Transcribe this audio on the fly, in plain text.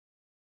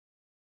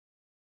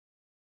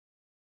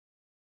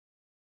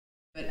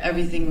But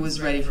everything was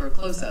ready for a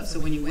close-up. So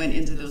when you went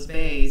into those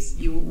bays,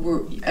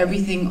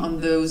 everything on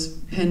those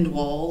pinned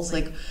walls,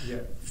 like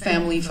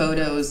family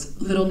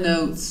photos, little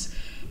notes.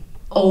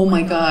 Oh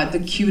my God, the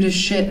cutest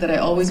shit that I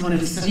always wanted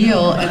to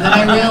steal. And then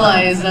I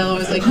realized, and I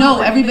was like, no,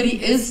 everybody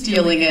is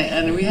stealing it,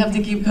 and we have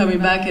to keep coming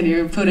back in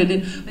here and put it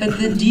in. But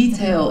the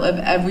detail of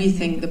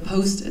everything, the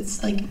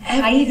post-its, like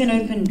I even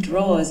opened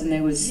drawers and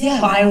there was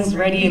files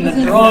ready in the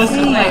drawers.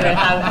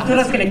 I thought I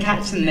was going to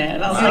catch them there.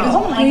 And I was like,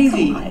 oh my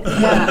God.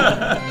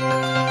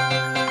 Yeah.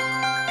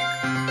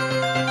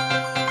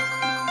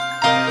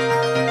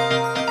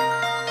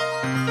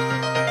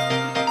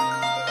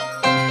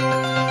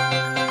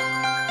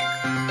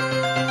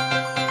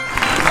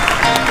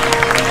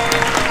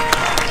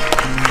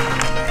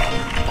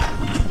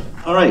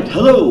 All right,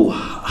 hello.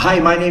 Hi,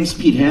 my name's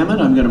Pete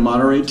Hammond. I'm going to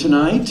moderate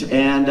tonight.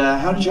 And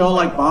how did you all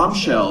like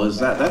Bombshell?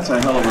 That's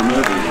a hell of a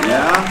movie,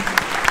 yeah?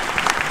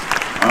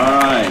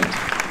 All right.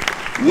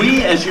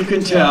 We, as you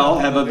can tell,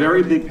 have a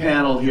very big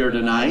panel here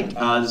tonight.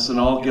 This is an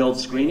all-guild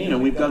screening,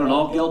 and we've got an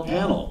all-guild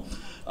panel.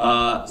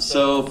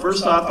 So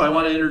first off, I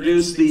want to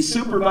introduce the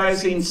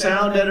supervising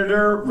sound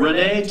editor,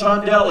 Renee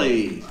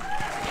Tondelli.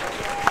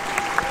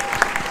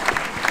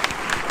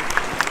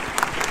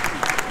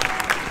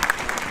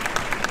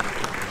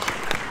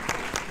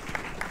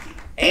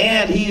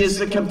 And he is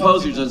the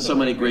composer. He's done so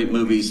many great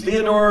movies.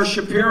 Theodore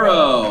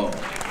Shapiro.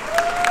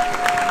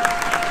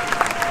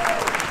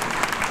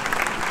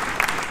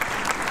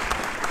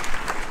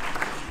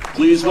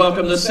 Please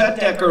welcome the set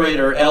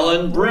decorator,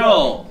 Ellen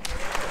Brill.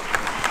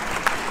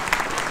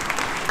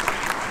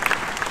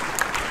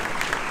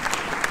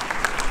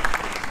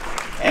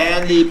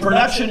 And the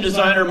production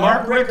designer,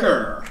 Mark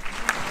Ricker.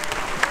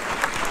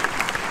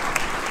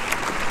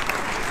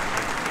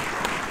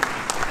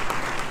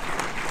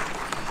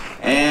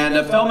 And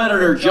the film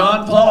editor,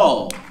 Jon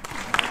Poll.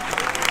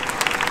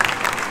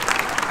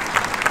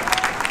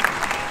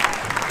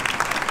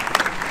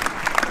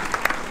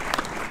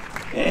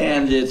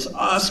 And its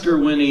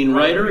Oscar-winning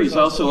writer, he's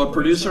also a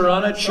producer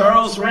on it,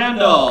 Charles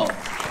Randolph.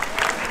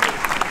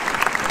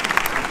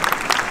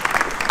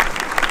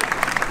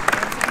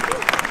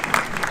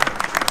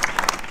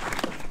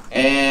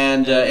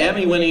 And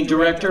Emmy-winning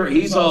director,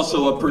 he's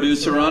also a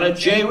producer on it,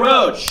 Jay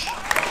Roach.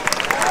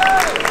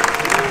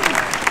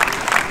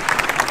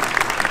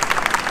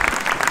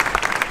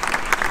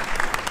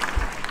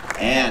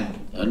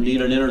 And I need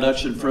an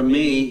introduction from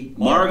me,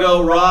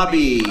 Margot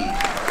Robbie.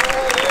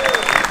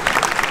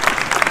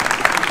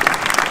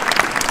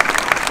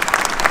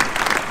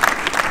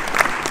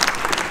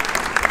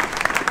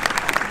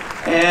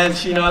 And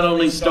she not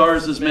only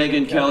stars as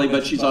Megyn Kelly,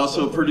 but she's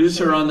also a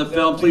producer on the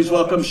film. Please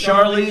welcome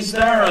Charlize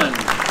Theron.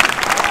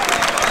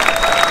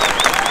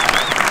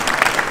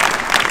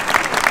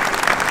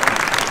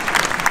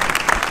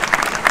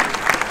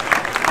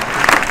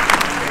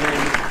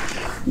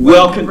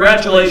 Well,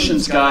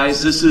 congratulations,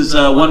 guys. This is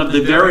one of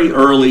the very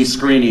early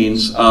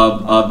screenings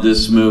of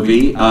this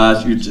movie.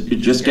 You're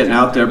just getting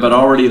out there, but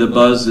already the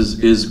buzz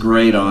is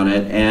great on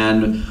it.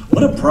 And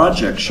what a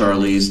project,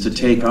 Charlize, to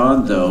take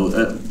on,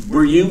 though.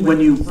 Were you, when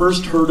you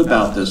first heard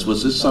about this,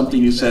 was this something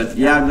you said,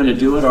 yeah, I'm going to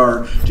do it,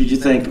 or did you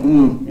think,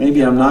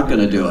 maybe I'm not going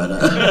to do it?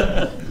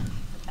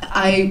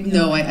 I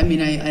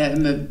mean, I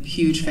am a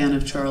huge fan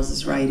of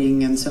Charles's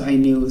writing, and so I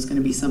knew it was going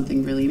to be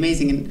something really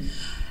amazing.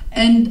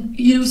 And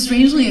you know,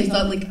 strangely, I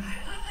thought, like,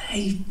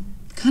 I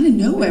kind of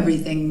know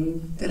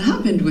everything that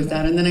happened with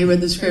that. And then I read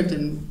the script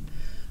and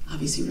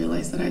obviously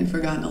realized that I had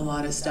forgotten a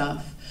lot of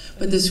stuff.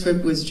 But the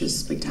script was just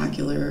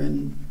spectacular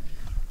and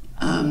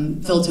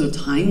felt so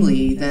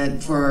timely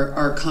that for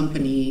our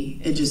company,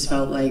 it just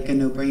felt like a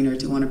no-brainer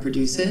to want to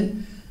produce it.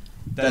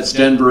 That's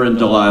Denver and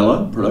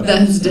Delilah production.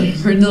 That's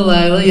Denver and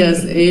Delilah,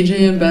 yes.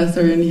 AJ and Beth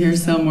are in here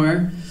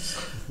somewhere.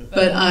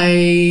 But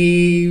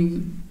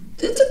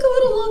it took a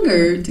little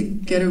longer to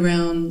get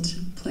around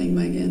playing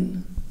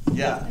Megyn.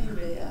 Yeah.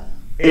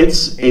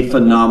 It's a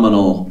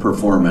phenomenal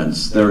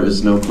performance. There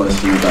is no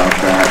question about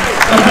that.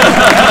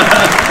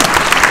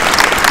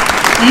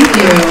 Thank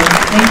you.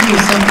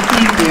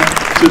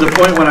 To the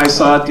point when I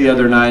saw it the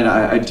other night,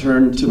 I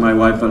turned to my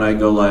wife and I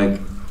go like,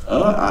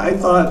 I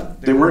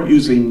thought they weren't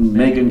using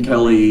Megyn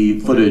Kelly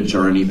footage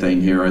or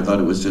anything here. I thought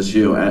it was just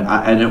you.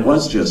 And it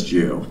was just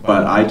you.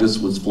 But I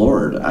just was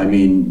floored. I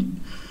mean,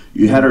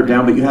 you had her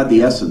down, but you had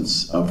the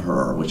essence of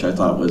her, which I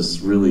thought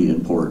was really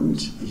important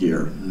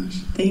here.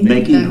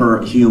 Making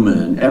her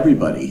human,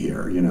 everybody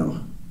here, you know.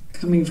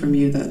 Coming from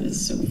you, that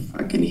is so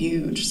fucking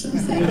huge, so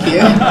thank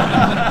you.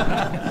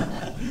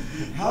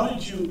 How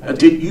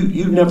did you,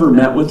 you never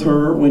met with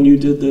her when you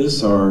did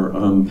this, or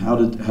how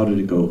did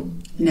it go?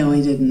 No,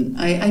 I didn't.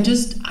 I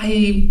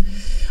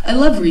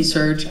love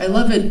research. I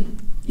love it,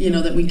 you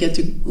know, that we get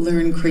to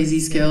learn crazy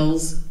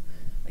skills,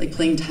 like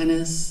playing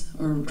tennis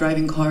or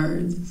driving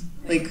cars.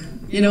 Like,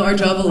 you know, our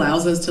job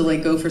allows us to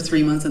like go for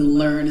 3 months and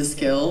learn a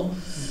skill.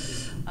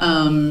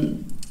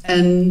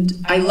 And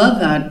I love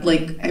that.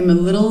 Like, I'm a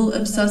little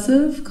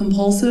obsessive,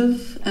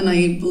 compulsive, and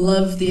I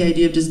love the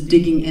idea of just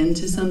digging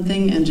into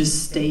something and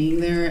just staying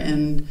there.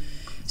 And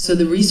So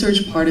the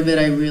research part of it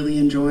I really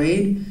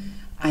enjoyed.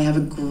 I have a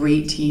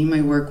great team.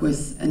 I work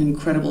with an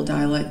incredible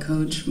dialect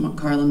coach,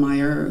 Carla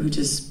Meyer, who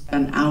just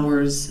spent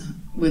hours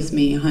with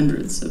me,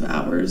 hundreds of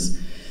hours.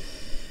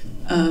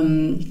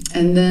 And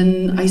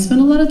then I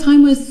spent a lot of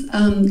time with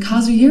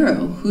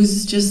Kazuhiro,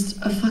 who's just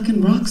a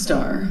fucking rock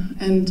star.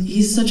 And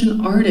he's such an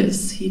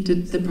artist. He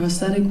did the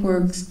prosthetic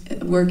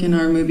work in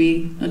our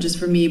movie, not just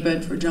for me,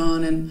 but for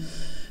John and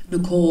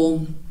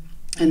Nicole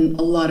and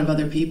a lot of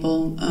other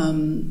people.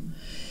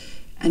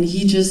 And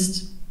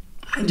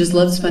I just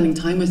loved spending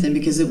time with him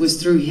because it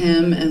was through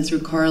him and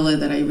through Carla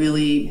that I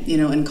really,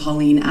 and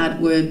Colleen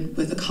Atwood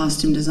with the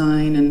costume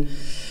design, and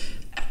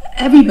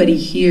everybody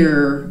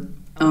here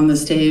on the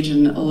stage,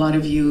 and a lot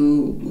of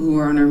you who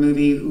are on our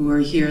movie who are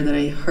here that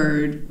I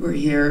heard were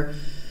here,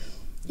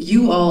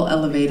 you all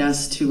elevate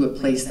us to a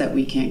place that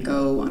we can't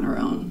go on our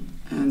own.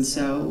 And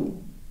so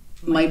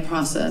my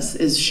process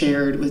is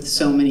shared with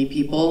so many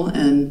people,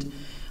 and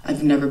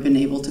I've never been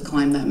able to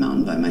climb that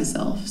mountain by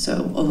myself.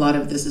 So a lot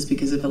of this is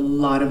because of a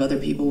lot of other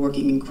people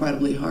working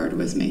incredibly hard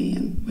with me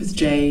and with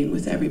Jay and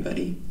with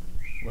everybody.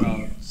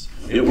 Well,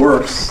 it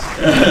works.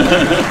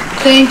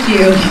 Thank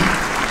you.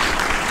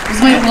 It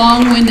was my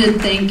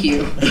long-winded thank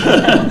you.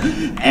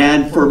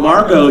 And for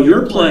Margot,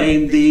 you're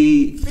playing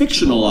the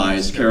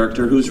fictionalized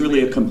character who's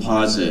really a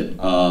composite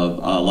of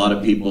a lot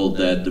of people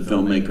that the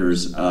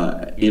filmmakers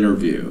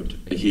interviewed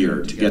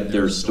here to get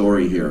their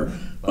story here,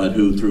 but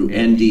who through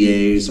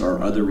NDAs or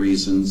other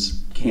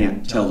reasons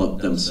can't tell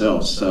it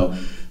themselves. So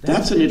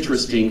that's an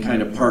interesting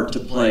kind of part to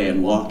play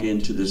and walk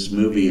into this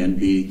movie and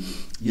be,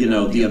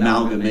 the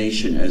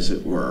amalgamation, as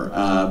it were.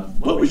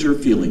 What was your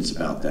feelings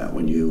about that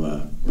when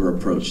you were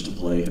approached to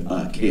play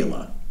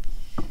Kayla?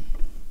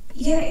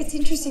 Yeah, it's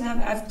interesting.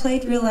 I've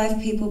played real life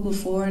people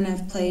before, and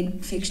I've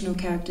played fictional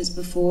characters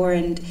before,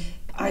 and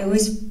I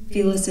always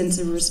feel a sense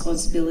of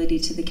responsibility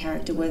to the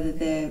character, whether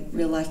they're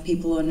real life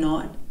people or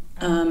not.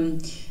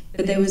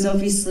 But there was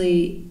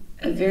obviously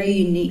a very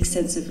unique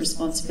sense of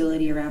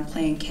responsibility around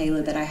playing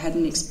Kayla that I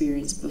hadn't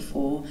experienced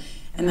before,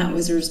 and that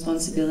was a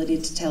responsibility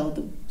to tell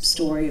the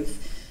story of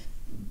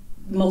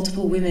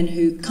multiple women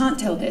who can't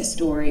tell their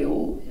story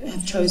or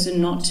have chosen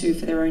not to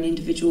for their own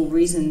individual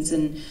reasons.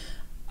 And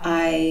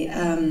I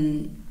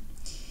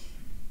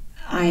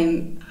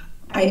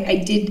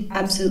did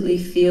absolutely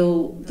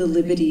feel the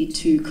liberty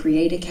to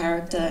create a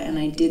character, and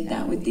I did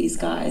that with these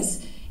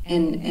guys.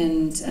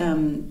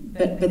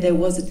 But there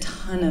was a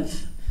ton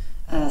of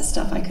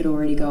stuff I could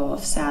already go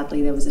off.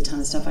 Sadly, there was a ton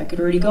of stuff I could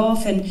already go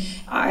off, and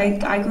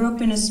I grew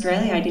up in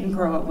Australia. I didn't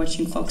grow up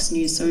watching Fox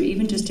News, so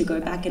even just to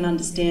go back and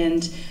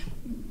understand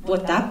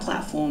what that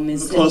platform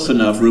is. Close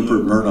enough,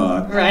 Rupert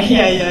Murdoch. Right,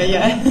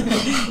 yeah.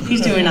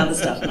 He's doing other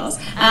stuff than us.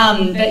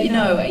 But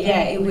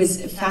it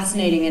was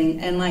fascinating,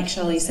 and like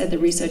Charlize said, the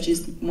research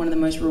is one of the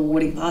most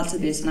rewarding parts of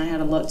this, and I had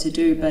a lot to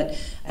do, but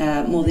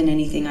more than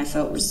anything, I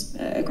felt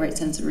a great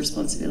sense of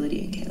responsibility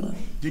in Kayla.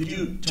 Did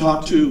you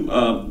talk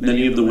to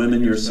many of the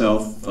women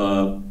yourself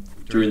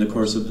during the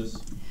course of this?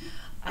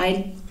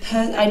 I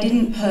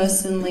didn't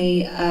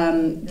personally.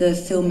 The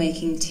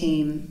filmmaking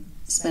team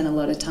spent a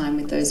lot of time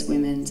with those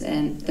women,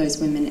 and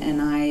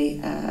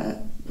I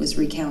was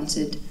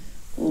recounted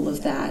all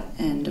of that.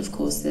 And of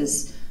course,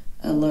 there's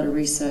a lot of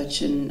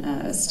research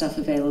and stuff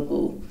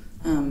available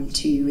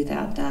to you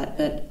without that.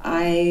 But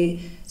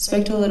I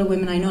spoke to a lot of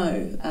women I know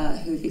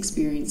who've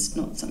experienced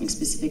not something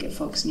specific at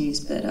Fox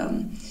News, but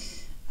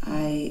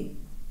I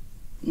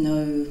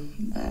know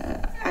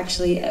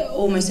actually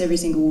almost every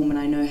single woman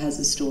I know has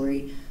a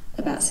story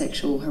about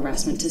sexual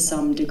harassment to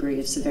some degree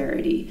of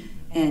severity.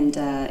 And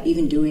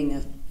even doing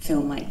a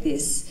film like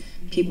this,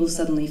 people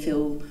suddenly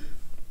feel,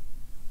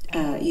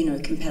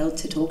 compelled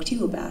to talk to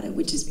you about it,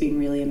 which has been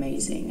really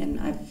amazing. And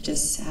I've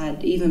just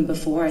had, even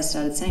before I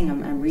started saying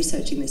I'm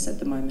researching this at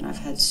the moment, I've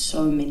had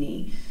so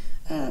many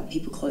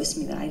people close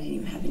to me that I didn't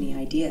even have any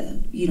idea,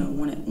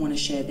 want to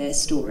share their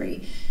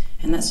story.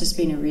 And that's just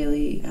been a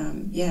really,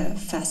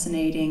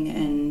 fascinating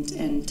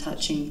and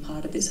touching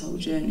part of this whole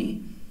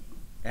journey.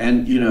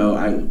 And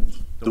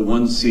the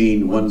one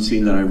scene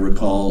that I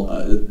recall,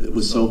 it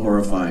was so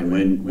horrifying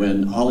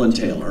when Holland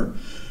Taylor,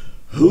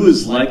 who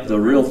is like the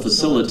real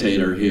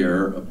facilitator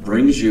here,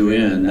 brings you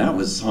in. That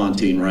was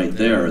haunting right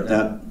there at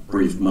that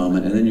brief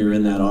moment. And then you're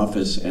in that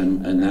office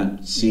and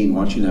that scene,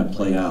 watching that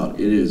play out,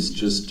 it is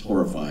just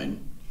horrifying.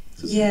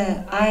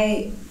 Yeah,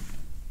 I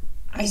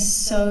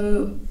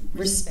so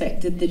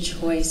respected the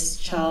choice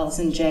Charles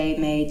and Jay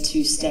made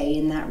to stay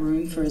in that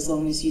room for as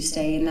long as you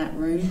stay in that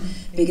room,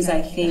 because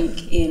I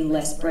think in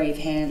less brave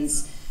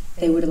hands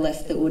they would have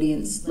let the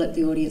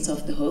audience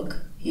off the hook.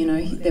 You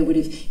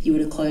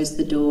would have closed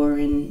the door,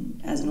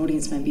 and as an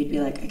audience member you'd be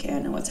like, okay, I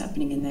know what's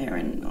happening in there,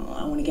 and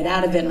I want to get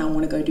out of it, and I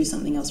want to go do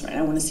something else, right?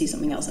 I want to see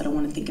something else. I don't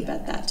want to think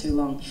about that too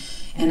long.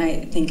 And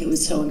I think it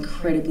was so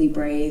incredibly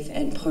brave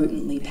and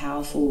potently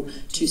powerful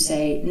to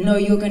say, no,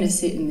 you're going to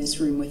sit in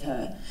this room with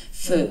her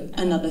for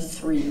another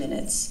 3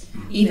 minutes,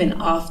 even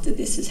after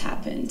this has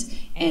happened,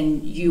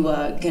 and you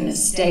are going to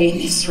stay in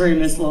this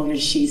room as long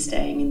as she's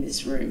staying in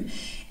this room.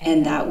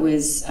 And that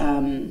was,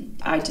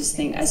 I just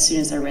think, as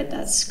soon as I read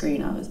that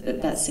scene,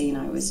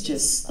 I was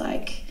just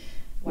like,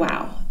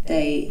 wow,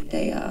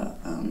 they are,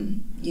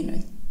 you know,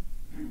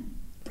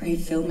 brave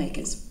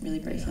filmmakers, really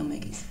brave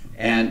filmmakers.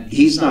 And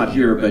he's not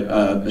here, but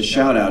a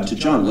shout out to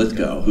John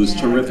Lithgow, who's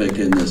terrific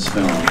in this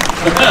film.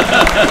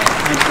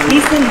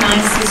 He's the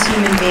nicest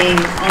human being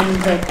on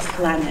the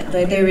planet.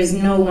 Like, there is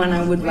no one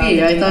I would rather.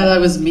 Hey, I thought I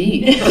was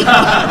me.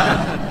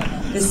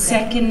 The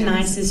second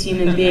nicest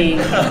human being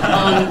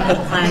on the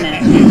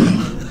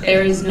planet.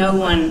 There is no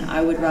one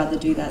I would rather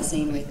do that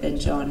scene with than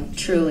John.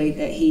 Truly,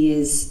 that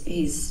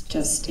he's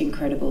just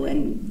incredible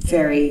and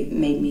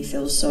made me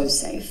feel so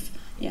safe.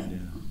 Yeah.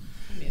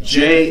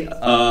 Jay,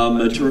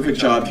 a terrific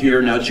job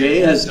here. Now Jay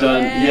has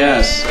done,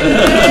 yes.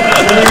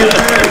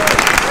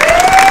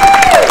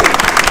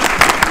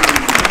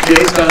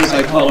 Jay's done, as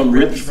I call them,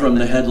 ripped from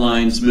the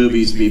headlines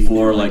movies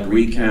before, like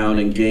Recount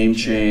and Game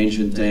Change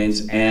and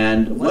things.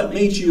 And what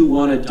made you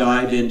want to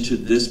dive into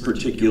this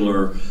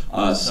particular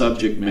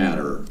subject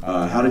matter?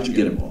 How did you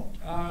get involved?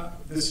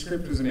 The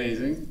script was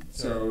amazing,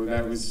 so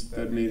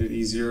that made it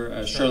easier.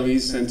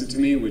 Charlize sent it to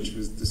me, which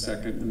was the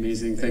second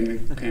amazing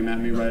thing that came at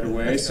me right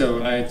away.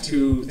 So I had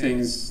two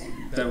things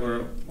that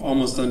were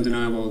almost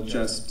undeniable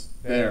just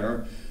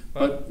there.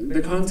 But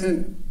the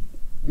content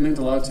meant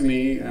a lot to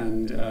me,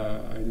 and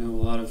I know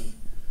a lot of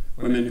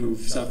women who've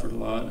suffered a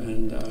lot,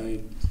 and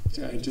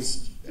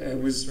it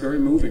was very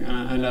moving.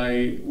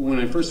 And when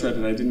I first read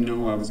it, I didn't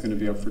know I was going to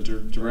be up for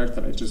direct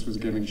that. I just was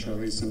giving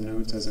Charlize some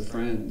notes as a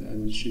friend,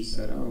 and she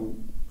said, "Oh,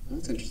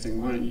 that's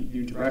interesting. Why don't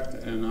you direct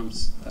it?" And that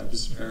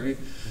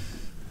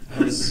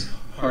was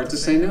hard to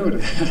say no to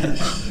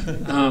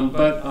that.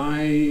 But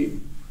I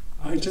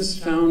just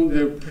found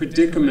the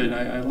predicament.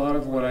 A lot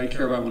of what I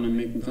care about when I'm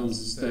making films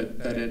is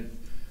that it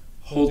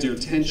holds your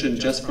attention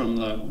just from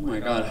the, oh my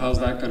God, how's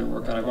that going to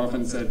work out? I've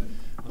often said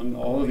on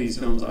all of these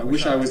films, I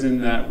wish I was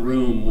in that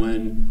room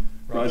when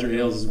Roger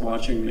Ailes is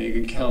watching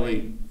Megyn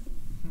Kelly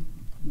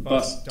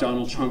bust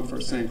Donald Trump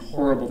for saying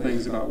horrible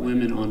things about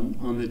women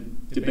on the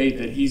debate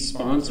that he's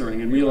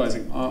sponsoring, and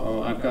realizing,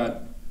 uh-oh, I've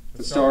got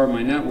the star of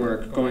my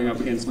network going up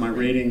against my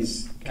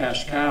ratings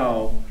cash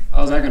cow.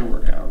 How's that going to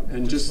work out?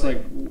 And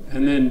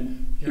and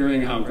then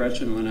hearing how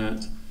Gretchen went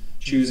at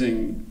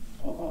choosing,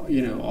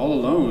 you know, all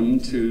alone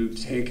to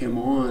take him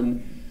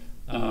on,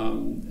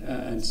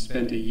 and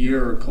spent a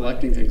year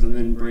collecting things, and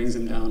then brings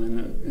him down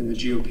in the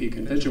GOP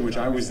convention, which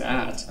I was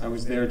at. I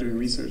was there doing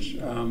research.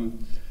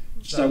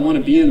 Just I want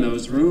to be in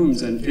those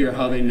rooms and figure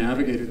how they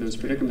navigated those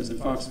predicaments. And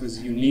Fox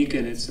was unique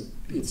in it's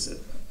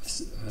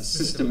a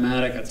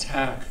systematic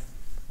attack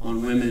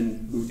on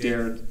women who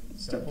dared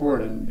step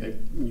forward,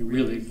 and you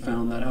really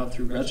found that out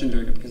through Gretchen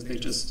doing it, because they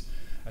just,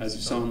 as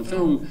you saw in the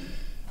film,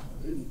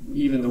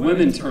 even the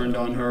women turned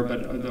on her,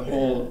 but the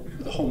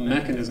whole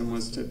mechanism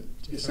was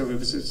so it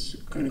was this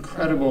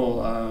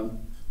incredible,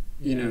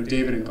 you know,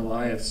 David and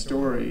Goliath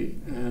story,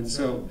 and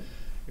so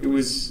it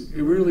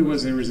really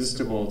was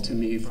irresistible to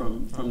me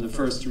from the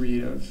first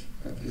read of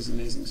his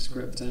amazing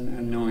script,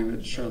 and knowing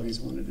that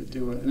Charlize wanted to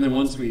do it, and then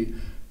once the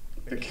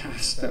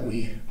cast that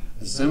we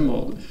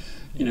assembled,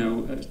 you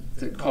know,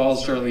 the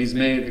calls Charlize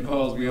made, the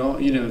calls we all,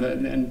 you know,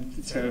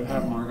 and to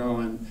have Margot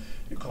and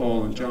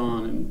Nicole and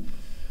John and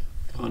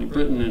Connie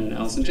Britton and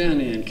Alison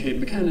Janney and Kate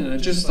McKinnon,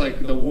 and just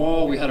like the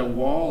wall, we had a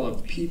wall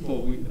of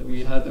people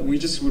that we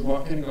just would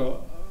walk in and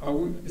go, I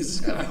hope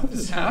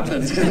this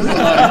happens, because there's a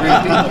lot of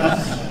great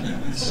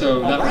people.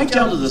 So right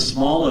down to the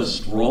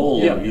smallest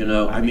role, yeah. You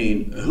know, I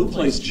mean, who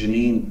plays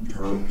Janine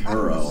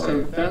Pirro?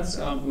 So that's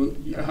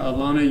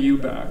Alana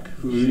Eubank,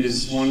 who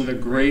is one of the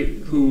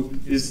great, who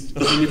is,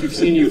 and if you've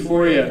seen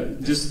Euphoria,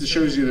 just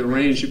shows you the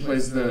range. She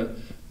plays the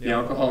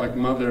alcoholic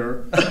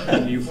mother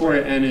in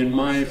Euphoria, and in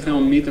my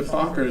film Meet the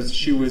Fockers,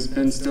 she was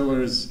Ben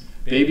Stiller's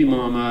baby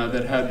mama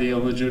that had the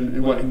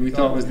illegitimate, what we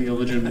thought was the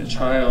illegitimate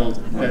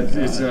child, that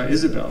is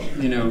Isabel,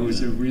 you know,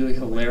 who's a really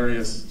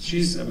hilarious,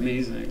 she's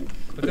amazing.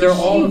 But they're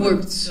all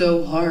worked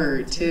so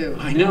hard too.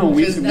 I know,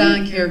 because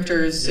that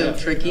character is so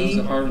tricky.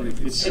 That was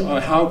hard. It's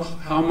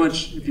how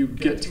much, if you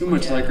get too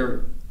much like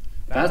her,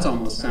 that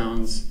almost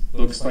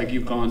looks like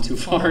you've gone too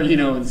far, you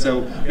know. And so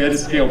we had to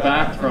scale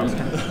back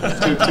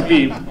to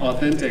be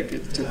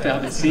authentic, to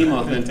have it seem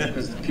authentic,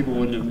 because people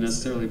wouldn't have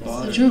necessarily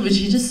bought it. So true, but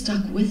she just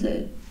stuck with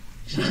it.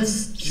 She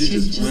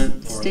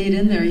just stayed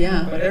in there,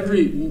 yeah. But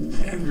every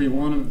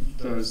one of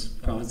those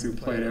guys who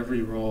played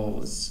every role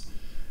was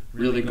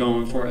really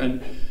going for it.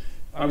 And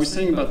I was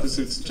saying about this,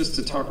 it's just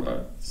to talk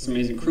about this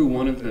amazing crew.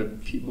 One of the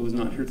people who's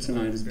not here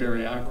tonight is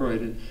Barry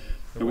Ackroyd. And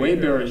the way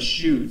Barry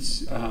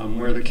shoots,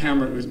 where the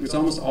camera, it's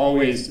almost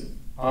always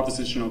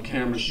oppositional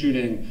camera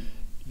shooting.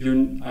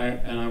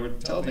 I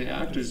would tell the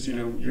actors, you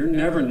know, you're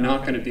never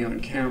not going to be on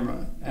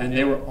camera. And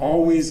they were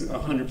always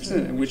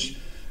 100%, in which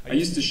I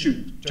used to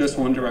shoot just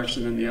one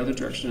direction and the other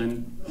direction,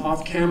 and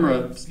off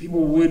camera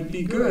people would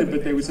be good,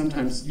 but they would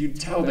sometimes, you'd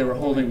tell they were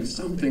holding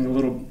something a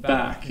little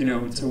back, you know,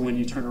 until when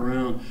you turn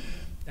around.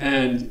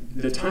 And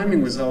the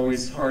timing was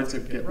always hard to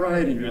get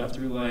right, and you'd have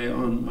to rely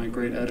on my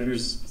great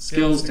editor's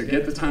skills to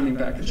get the timing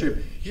back in shape.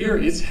 Here,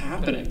 it's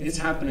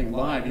happening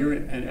live. You're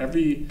in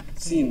every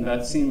scene,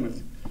 that scene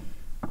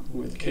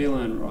with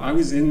Kayla and I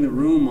was in the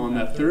room on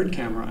that third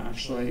camera,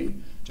 actually.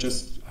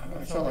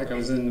 I felt like I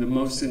was in the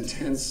most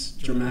intense,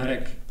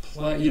 dramatic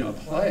play.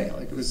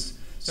 Like it was.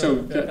 So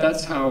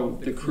that's how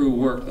the crew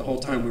worked the whole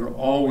time. We were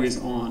always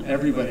on.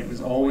 Everybody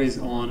was always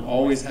on.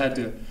 Always had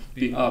to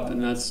be up,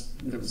 and that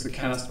was the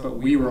cast. But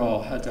we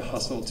all had to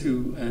hustle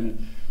too, and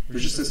there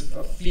was just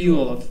a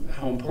feel of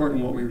how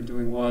important what we were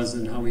doing was,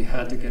 and how we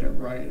had to get it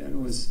right. And it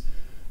was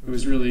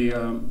really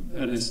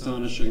an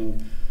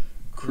astonishing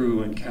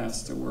crew and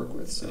cast to work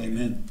with. So,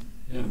 amen.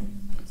 Yeah.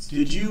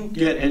 Did you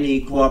get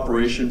any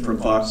cooperation from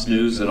Fox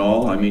News at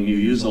all? I mean, you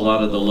use a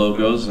lot of the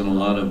logos and a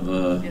lot of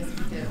footage.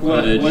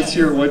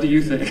 What do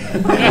you think?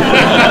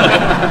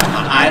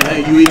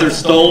 You either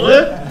stole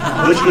it,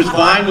 which was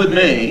fine with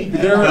me.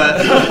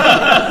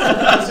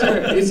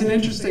 It's an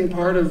interesting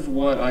part of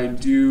what we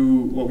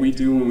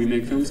do when we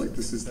make films like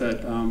this, is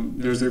that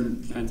there's a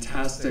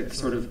fantastic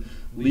sort of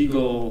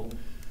legal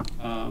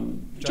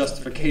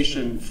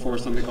justification for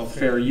something called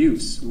fair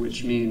use,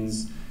 which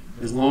means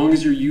as long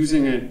as you're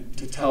using it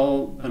to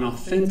tell an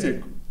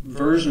authentic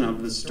version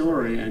of the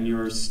story and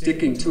you're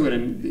sticking to it,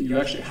 and you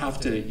actually have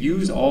to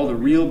use all the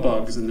real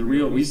bugs and we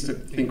used to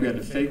think we had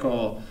to fake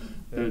all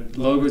the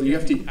logos. You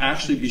have to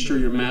actually be sure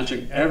you're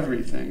matching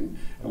everything.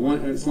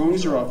 As long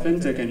as you're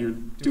authentic and you're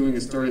doing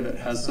a story that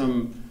has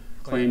some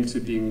claim to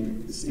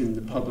being in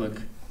the public,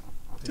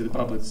 to the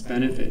public's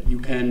benefit, you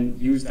can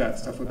use that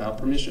stuff without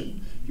permission.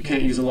 You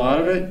can't use a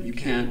lot of it. You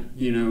can't,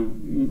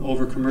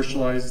 over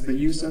commercialize the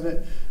use of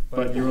it.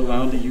 But you're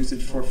allowed to use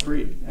it for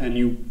free, and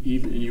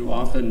you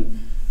often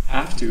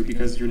have to,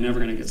 because you're never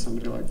going to get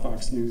somebody like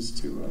Fox News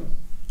to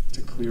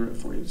clear it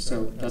for you.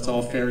 So that's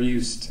all fair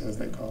use, as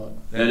they call it.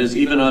 That is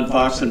even on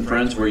Fox and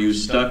Friends, where you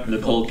stuck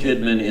Nicole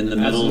Kidman in the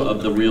middle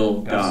of the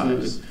real guys.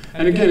 Absolutely.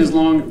 And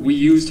again, we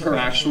used her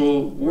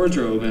actual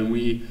wardrobe, and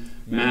we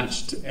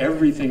matched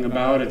everything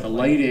about it, the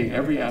lighting,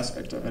 every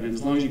aspect of it. And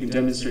as long as you can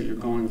demonstrate you're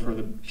going for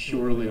the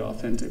purely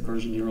authentic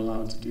version, you're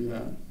allowed to do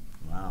that.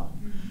 Wow.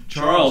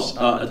 Charles,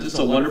 this is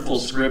a wonderful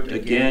script.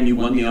 Again, you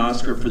won the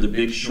Oscar for The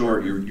Big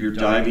Short. You're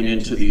diving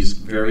into these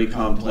very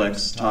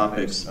complex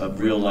topics of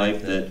real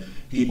life that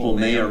people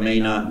may or may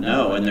not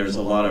know, and there's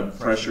a lot of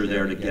pressure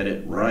there to get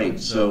it right.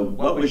 So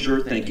what was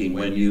your thinking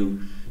when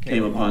you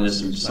came upon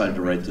this and decided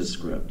to write this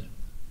script?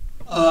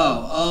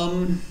 Well,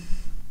 I'm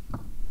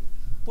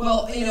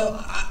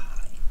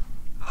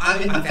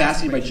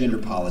fascinated by gender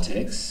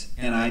politics,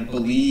 and I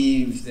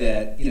believe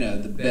that,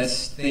 the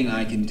best thing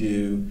I can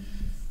do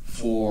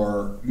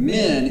for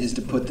men is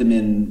to put them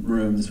in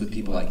rooms with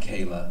people like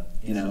Kayla,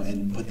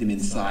 and put them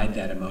inside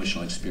that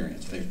emotional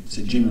experience.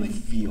 To genuinely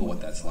feel what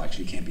that's like, so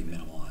you can't be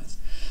minimalized.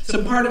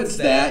 So part of it's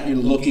that, you're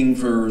looking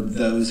for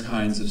those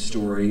kinds of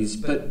stories,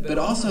 but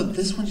also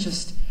this one's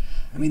just,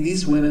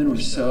 these women were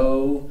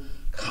so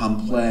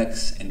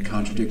complex and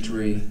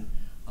contradictory.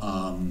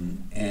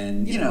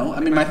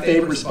 My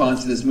favorite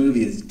response to this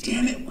movie is,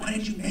 "Damn it, why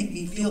did you make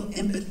me feel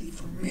empathy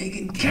for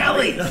Megyn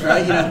Kelly?"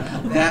 Right?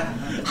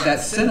 That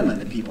sentiment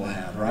that people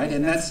have, right?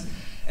 And that's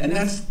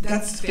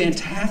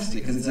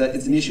fantastic, because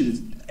it's an issue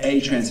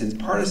that transcends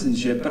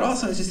partisanship, but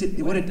also it's just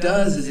what it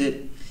does is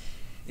it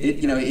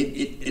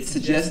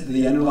suggests that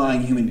the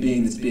underlying human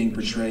being that's being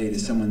portrayed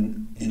is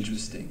someone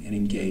interesting and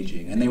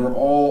engaging, and they were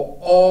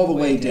all the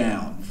way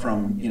down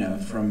from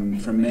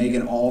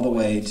Megyn all the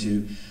way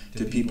to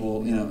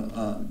people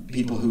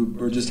people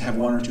who just have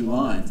one or two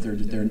lines.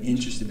 They're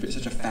interested.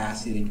 Such a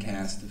fascinating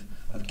cast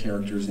of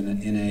characters in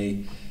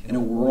a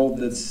world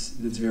that's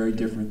very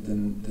different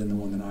than the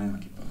one that I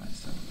occupy.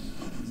 So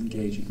it's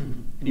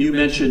engaging. You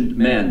mentioned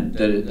men,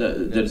 that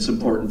it's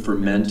important for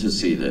men to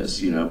see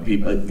this.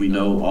 People, we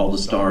know all the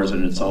stars,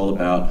 and it's all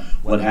about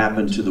what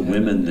happened to the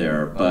women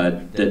there,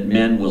 but that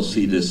men will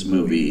see this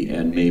movie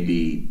and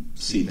maybe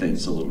see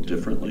things a little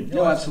differently.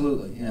 Oh,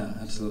 absolutely. Yeah,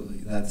 absolutely.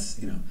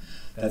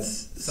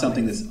 That's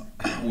something that's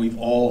we've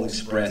all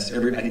expressed. I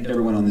think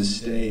everyone on this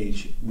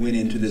stage went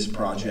into this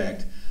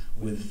project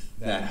with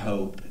that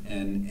hope,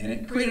 and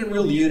it created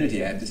real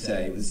unity. I have to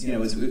say, it was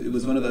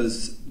one of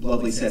those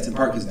lovely sets. In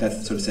part because that's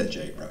the sort of set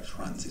Jay Roach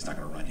runs. He's not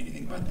going to run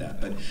anything but that.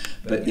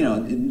 But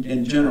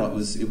in general, it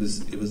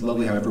was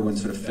lovely how everyone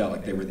sort of felt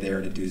like they were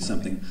there to do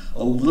something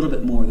a little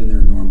bit more than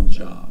their normal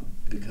job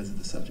because of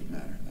the subject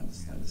matter.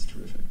 That was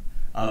terrific.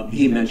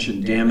 He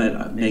mentioned, damn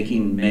it,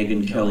 making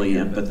Megyn Kelly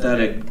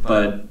empathetic,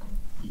 but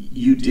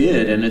you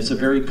did, and it's a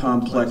very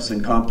complex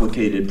and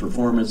complicated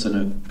performance and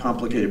a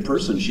complicated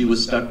person. She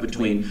was stuck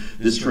between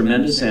this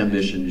tremendous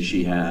ambition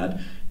she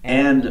had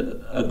and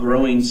a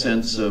growing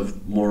sense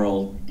of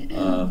moral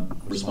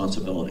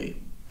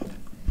responsibility.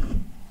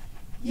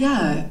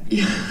 Yeah.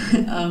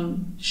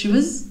 She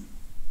was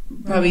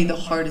probably the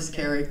hardest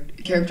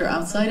character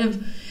outside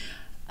of...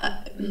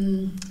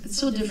 it's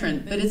so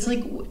different, but it's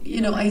like,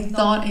 I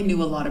thought I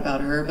knew a lot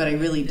about her, but I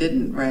really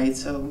didn't, right?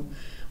 So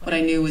what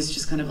I knew was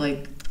just kind of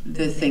like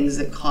the things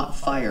that caught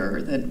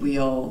fire that we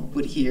all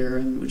would hear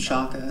and would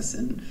shock us.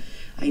 And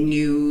I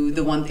knew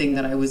the one thing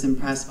that I was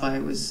impressed by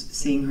was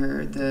seeing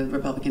her at the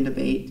Republican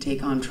debate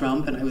take on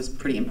Trump, and I was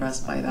pretty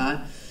impressed by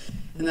that.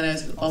 And then I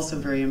was also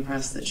very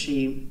impressed that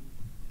she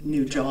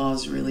knew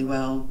Jaws really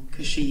well,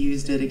 because she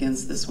used it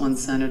against this one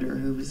senator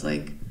who was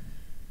like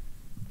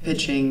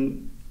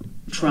pitching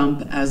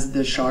Trump as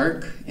the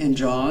shark in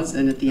Jaws,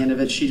 and at the end of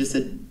it she just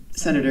said,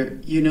 "Senator,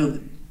 you know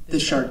the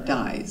shark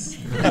dies,"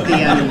 at the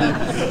end of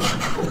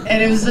it.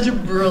 And it was such a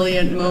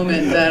brilliant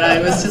moment that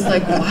I was just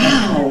like,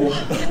 wow,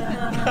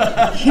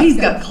 he's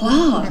got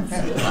claws.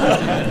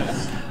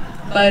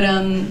 But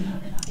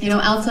you know,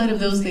 outside of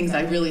those things,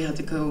 I really had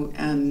to go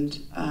and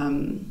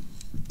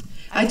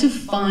I had to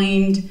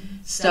find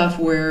stuff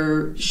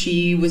where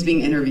she was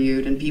being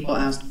interviewed and people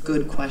asked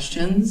good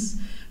questions,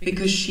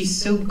 because she's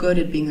so good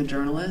at being a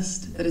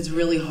journalist that it's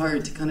really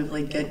hard to kind of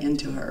like get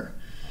into her.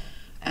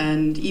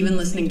 And even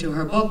listening to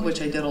her book,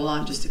 which I did a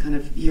lot just to kind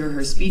of hear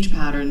her speech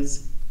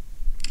patterns,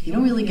 you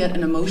don't really get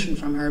an emotion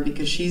from her,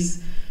 because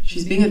she's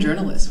being a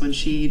journalist when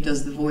she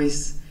does the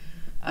voice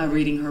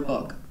reading her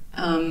book.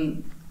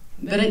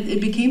 But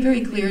it became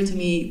very clear to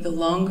me the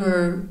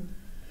longer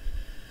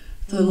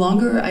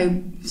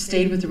I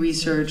stayed with the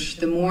research,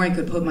 the more I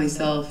could put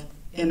myself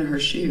in her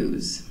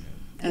shoes.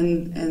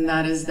 And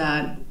that is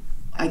that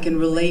I can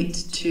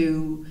relate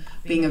to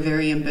being a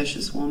very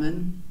ambitious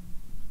woman,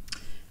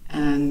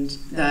 and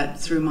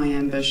that through my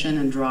ambition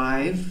and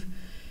drive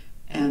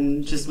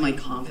and just my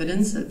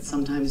confidence, that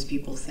sometimes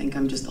people think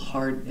I'm just a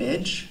hard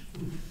bitch,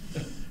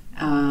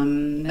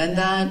 and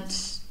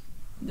that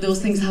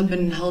those things have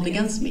been held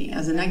against me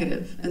as a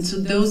negative. And so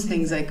those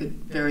things I could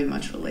very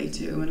much relate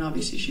to. And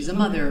obviously she's a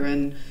mother,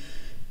 and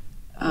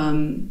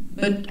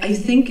but I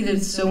think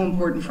it's so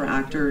important for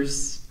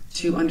actors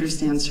to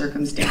understand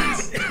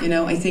circumstance. You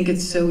know, I think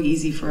it's so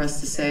easy for us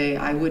to say,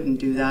 I wouldn't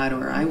do that,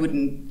 or I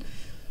wouldn't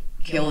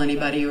kill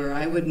anybody, or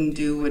I wouldn't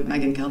do what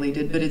Megyn Kelly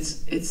did. But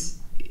it's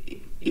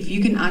if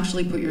you can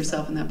actually put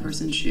yourself in that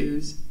person's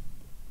shoes.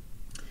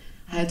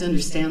 I had to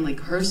understand, like,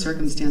 her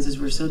circumstances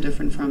were so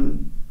different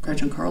from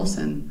Gretchen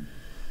Carlson.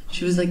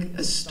 She was like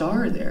a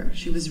star there.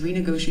 She was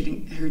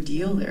renegotiating her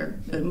deal there.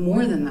 But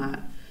more than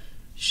that,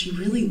 she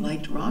really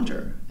liked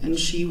Roger. And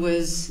she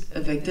was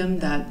a victim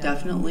that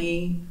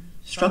definitely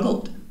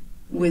struggled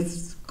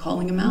with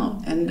calling him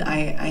out. And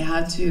I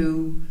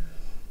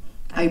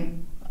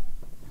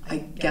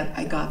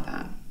got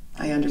that.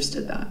 I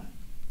understood that.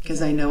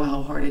 Because I know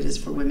how hard it is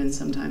for women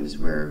sometimes,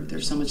 where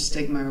there's so much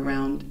stigma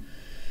around,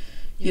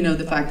 you know,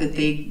 the fact that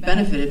they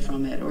benefited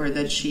from it, or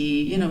that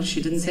she, you know, she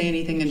didn't say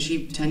anything and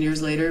she 10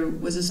 years later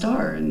was a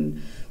star,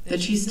 and that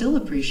she still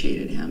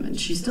appreciated him and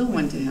she still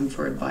went to him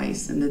for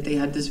advice, and that they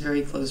had this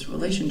very close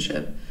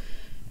relationship.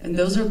 And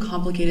those are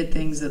complicated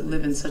things that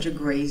live in such a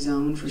gray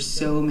zone for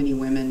so many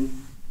women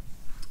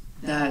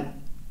that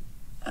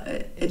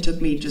it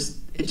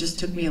just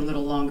took me a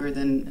little longer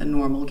than a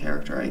normal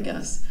character, I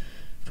guess,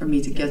 for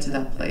me to get to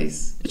that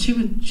place. But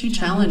she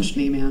challenged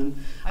me, man.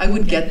 I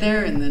would get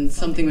there and then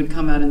something would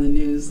come out in the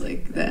news,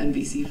 like the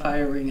NBC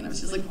firing, and I was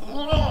just like,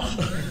 oh,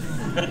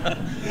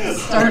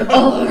 start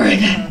all over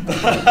again.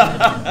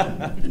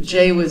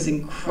 Jay was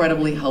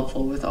incredibly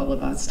helpful with all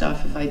of that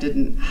stuff. If I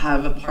didn't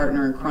have a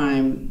partner in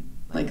crime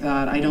like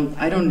that, I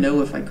don't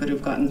know if I could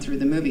have gotten through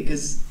the movie,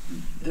 because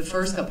the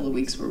first couple of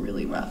weeks were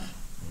really rough.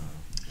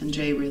 And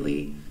Jay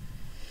really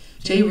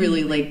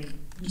like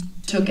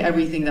took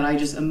everything that I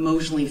just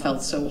emotionally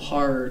felt so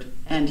hard,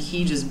 and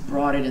he just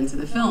brought it into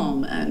the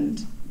film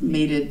and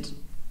made it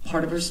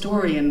part of her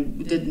story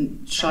and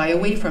didn't shy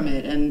away from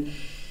it. And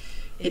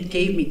it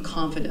gave me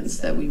confidence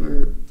that we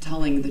were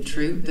telling the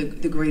truth,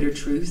 the greater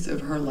truth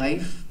of her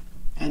life,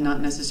 and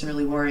not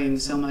necessarily worrying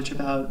so much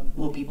about,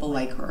 will people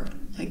like her?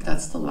 Like,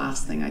 that's the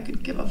last thing I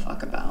could give a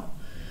fuck about.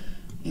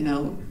 You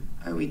know,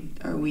 are we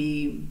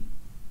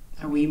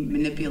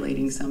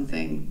manipulating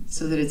something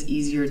so that it's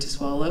easier to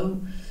swallow?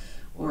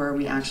 Or are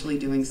we actually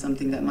doing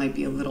something that might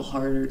be a little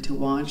harder to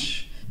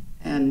watch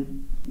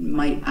and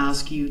might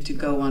ask you to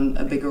go on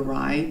a bigger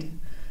ride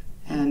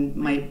and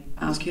might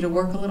ask you to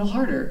work a little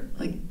harder?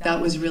 Like,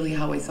 that was really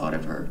how I thought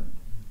of her.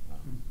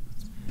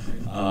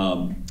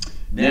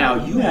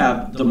 Now, you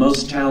have the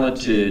most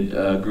talented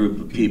group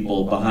of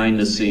people behind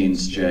the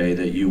scenes, Jay,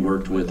 that you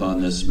worked with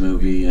on this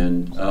movie.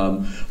 And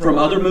from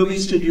other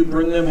movies, did you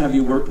bring them? Have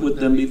you worked with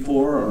them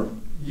before? Or?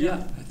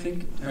 Yeah, I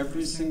think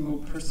every single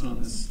person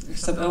on this,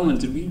 except Ellen.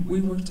 Did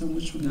we worked on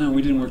which one? No,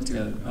 we didn't work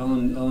together.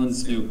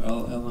 Ellen's new.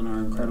 Ellen, our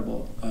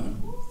incredible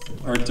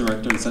art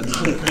director and such.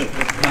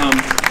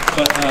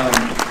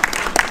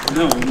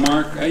 No,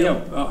 Mark.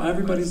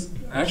 Everybody's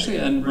actually,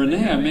 and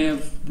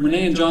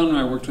Renee and John and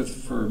I worked with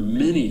for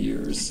many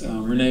years.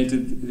 Renee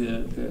did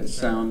the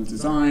sound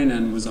design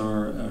and was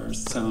our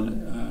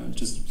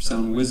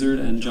sound wizard,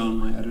 and John,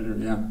 my editor.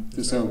 Yeah.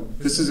 So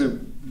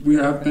we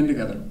have been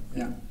together.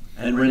 Yeah.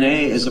 And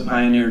Renee is a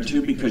pioneer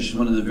too, because she's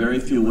one of the very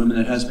few women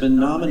that has been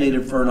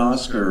nominated for an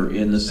Oscar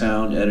in the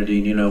sound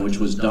editing, you know, which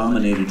was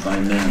dominated by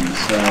men.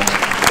 So.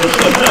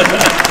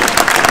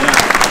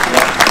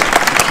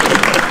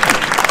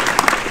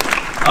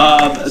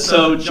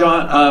 So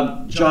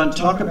Jon,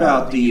 talk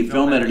about the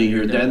film editing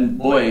here. Then,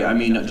 boy, I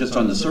mean, just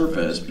on the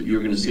surface, but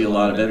you're going to see a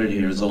lot of editing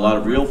here. There's a lot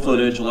of real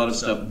footage, a lot of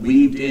stuff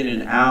weaved in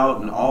and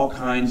out, and all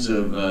kinds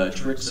of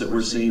tricks that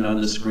we're seeing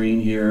on the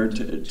screen here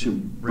to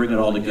bring it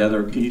all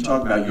together. Can you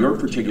talk about your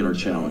particular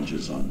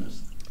challenges on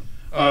this?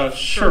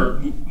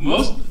 Sure.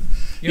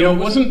 It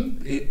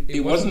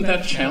wasn't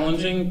that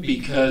challenging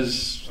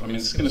because, I mean,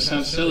 it's going to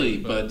sound silly,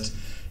 but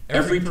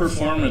every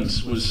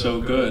performance was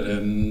so good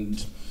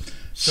and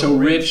so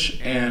rich,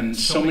 and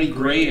so many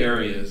gray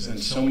areas and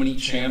so many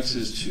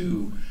chances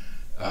to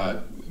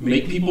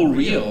make people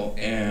real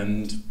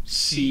and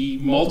see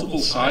multiple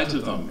sides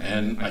of them.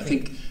 And I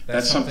think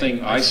that's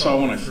something I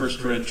saw when I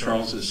first read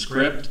Charles's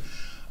script.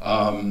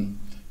 I'm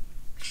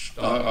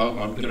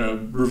going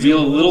to reveal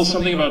a little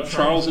something about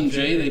Charles and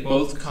Jay. They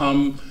both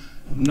come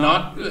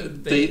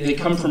they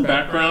come from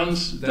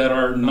backgrounds that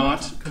are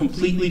not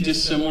completely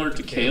dissimilar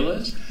to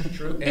Kayla's.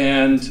 True.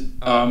 And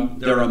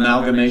They're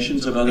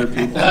amalgamations of other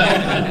people.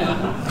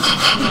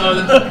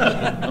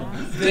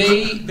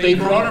 They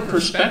brought a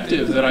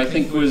perspective that I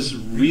think was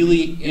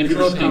really interesting. We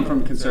both come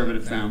from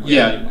conservative families.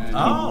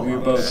 Yeah. We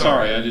both.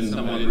 Sorry, I didn't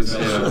say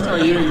that.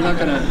 Sorry, you're not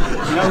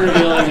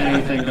revealing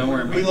anything. Don't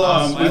worry. We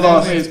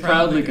lost. It's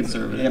proudly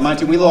conservative. Yeah, mine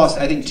too. We lost,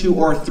 I think, 2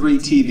 or 3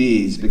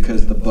 TVs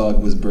because the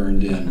bug was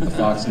burned in. The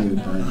Fox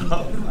News burned in.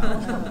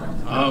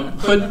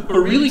 But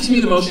really, to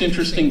me, the most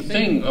interesting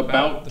thing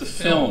about the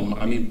film,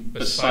 I mean,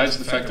 besides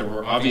the fact that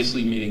we're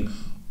obviously meeting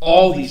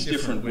all these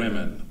different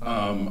women,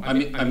 I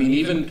mean,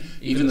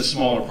 even the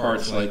smaller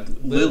parts like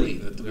Lily,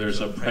 that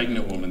there's a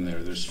pregnant woman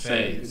there, there's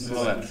Faye, and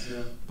all that.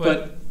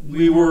 But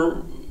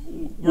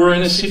we're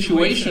in a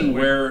situation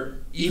where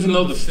even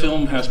though the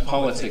film has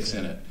politics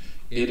in it,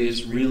 it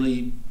is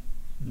really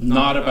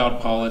not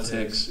about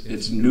politics.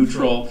 It's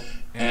neutral,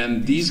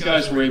 and these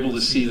guys were able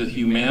to see the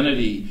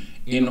humanity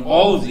in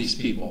all of these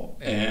people,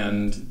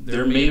 and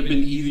there may have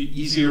been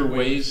easier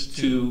ways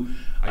to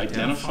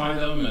identify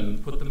them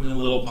and put them in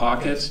little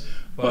pockets,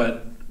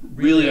 but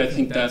really I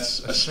think that's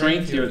a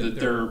strength here, that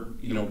they're,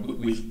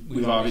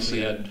 we've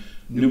obviously had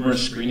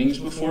numerous screenings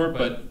before,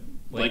 but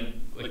like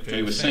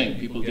Jay was saying,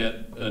 people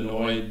get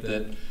annoyed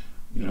that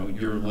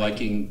you're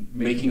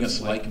making us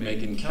like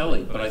Megyn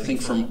Kelly, but I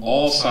think from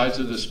all sides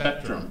of the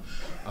spectrum,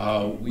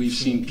 we've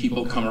seen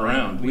people come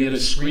around. We had a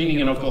screening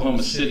in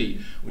Oklahoma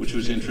City, which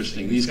was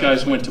interesting. These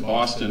guys went to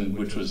Boston,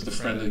 which was the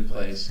friendly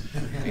place,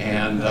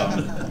 and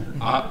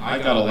I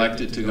got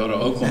elected to go to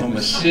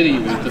Oklahoma City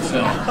with the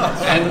film.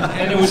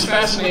 And it was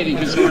fascinating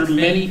because there were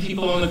many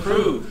people on the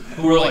crew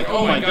who were like,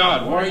 "Oh my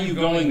God, why are you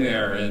going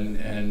there?" And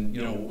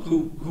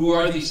who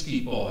are these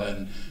people?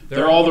 And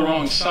they're all the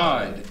wrong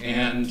side.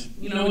 And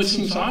it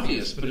seems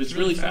obvious, but it's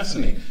really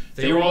fascinating.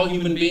 They were all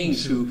human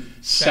beings who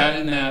sat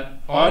in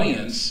that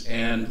audience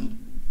and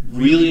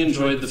really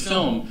enjoyed the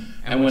film.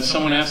 And when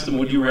someone asked them,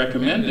 would you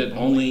recommend it,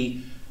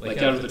 only,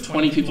 out of the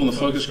 20 people in the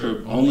focus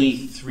group, only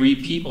 3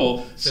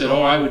 people said,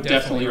 oh, I would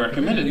definitely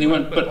recommend it. And they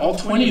went, but all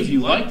 20 of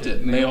you liked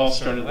it. And they all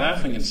started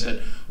laughing and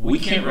said, we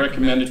can't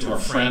recommend it to our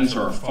friends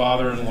or our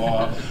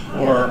father-in-law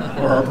or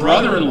our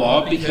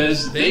brother-in-law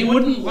because they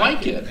wouldn't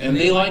like it. And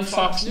they like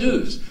Fox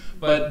News.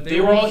 But they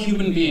were all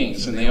human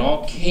beings, and they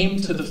all came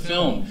to the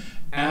film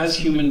as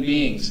human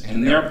beings,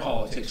 and their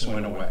politics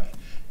went away.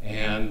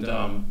 And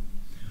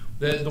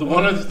the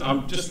one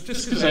other, just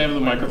because I have the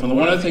microphone, the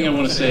one other thing I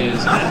want to say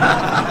is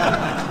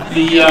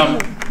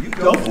you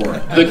go for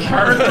it. The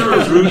character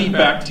of Rudy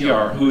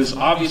Bakhtiar, who is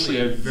obviously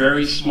a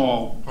very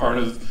small part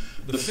of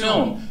the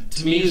film,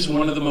 to me is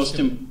one of the most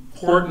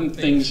important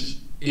things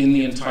in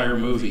the entire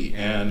movie.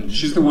 And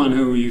she's the one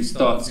who you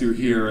thought to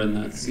hear in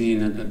that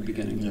scene at the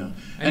beginning. Yeah.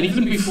 And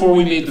even before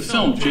we made the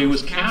film, Jay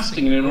was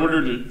casting, and in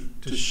order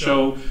to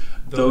show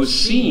those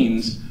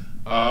scenes,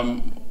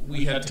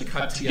 we had to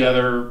cut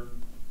together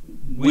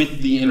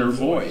with the inner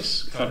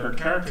voice, cut her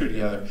character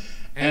together.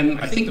 And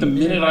I think the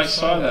minute I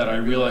saw that, I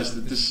realized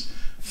that this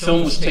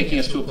film was taking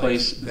us to a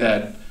place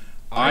that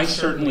I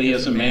certainly,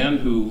 as a man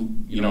who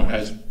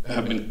has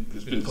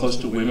been close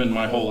to women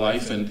my whole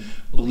life and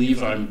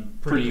believe I'm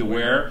pretty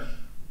aware,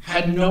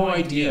 had no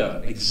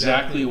idea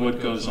exactly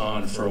what goes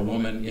on for a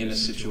woman in a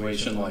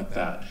situation like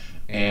that.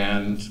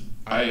 And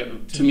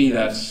to me,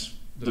 that's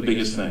the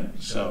biggest thing.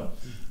 So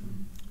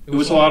it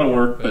was a lot of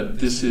work, but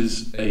this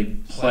is a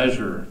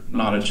pleasure,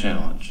 not a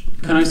challenge.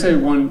 Can I say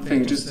one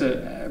thing, just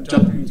to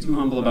jump too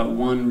humble about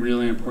one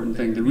really important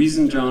thing? The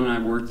reason Jon and I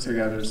work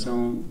together so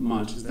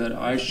much is that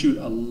I shoot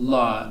a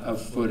lot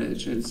of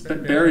footage.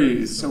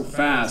 Barry is so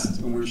fast,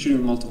 and we're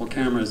shooting multiple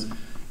cameras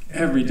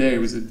every day. It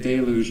was a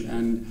deluge,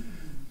 and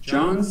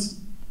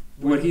Jon's,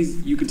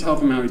 you could tell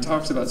from how he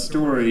talks about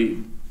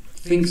story,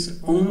 thinks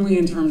only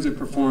in terms of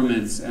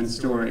performance and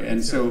story.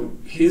 And so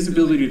his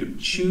ability to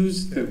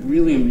choose the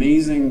really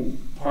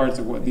amazing parts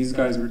of what these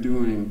guys were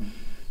doing,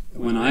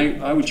 when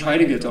I would try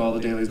to get to all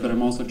the dailies, but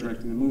I'm also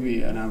directing the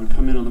movie, and I would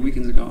come in on the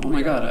weekends and go, oh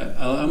my God,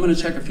 I'm going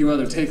to check a few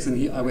other takes,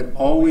 and I would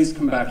always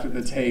come back to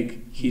the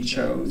take he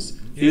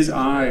chose. His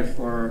eye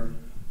for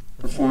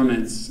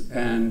performance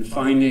and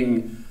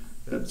finding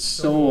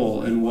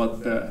soul in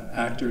what the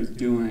actor is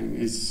doing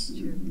is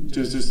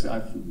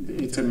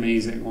it's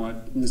amazing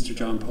what Mr.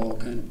 Jon Poll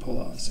can pull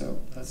off. So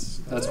that's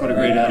what a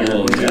great actor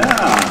can do.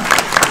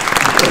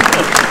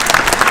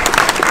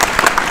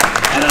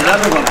 And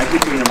another one, I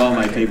keep thinking of all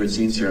my favorite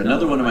scenes here.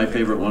 Another one of my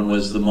favorite one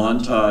was the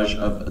montage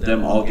of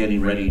them all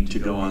getting ready to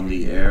go on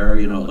the air.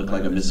 You know, it looked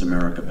like a Miss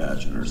America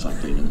pageant or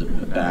something in the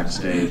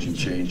backstage and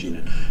changing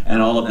it. And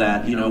all of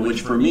that, you know,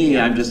 which for me,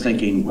 I'm just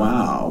thinking,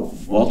 wow,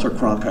 Walter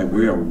Cronkite,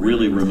 we are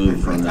really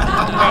removed from that.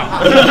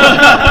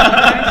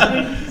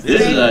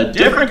 This is a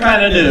different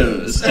kind of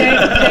news.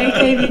 Jay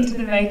came into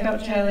the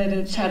makeup trailer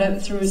to chat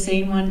up through a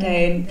scene one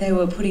day, and they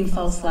were putting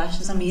false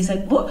lashes on me. He's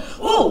like,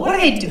 "Whoa, what are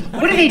they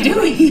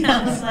doing?" And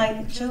I was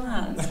like, "Chill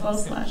out, it's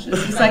false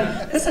lashes." He's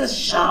like, "This is a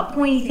sharp,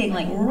 pointy thing,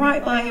 like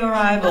right by your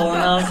eyeball."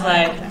 And I was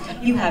like,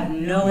 "You have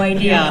no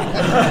idea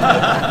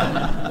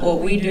what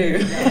we do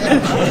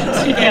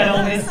to get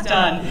all this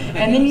done."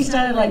 And then you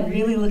started like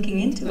really looking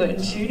into it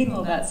and shooting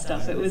all that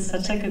stuff. It was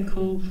such like a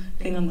cool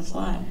thing on the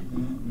fly.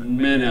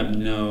 Men have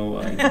no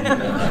idea.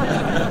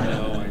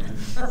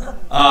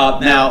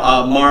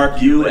 Now,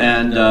 Mark, you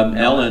and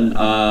Ellen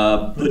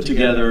put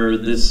together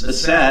this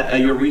set.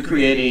 You're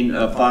recreating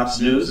Fox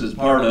News as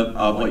part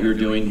of what you're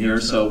doing here.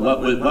 So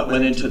what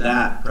went into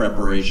that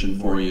preparation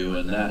for you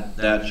and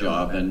that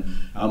job, and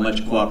how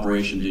much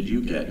cooperation did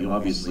you get? You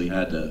obviously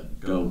had to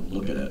go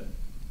look at it.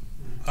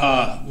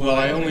 Well,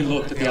 I only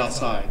looked at the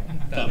outside.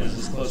 That was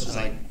as close as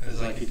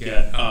I could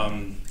get.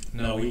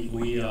 No, we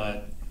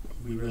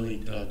really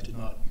did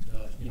not.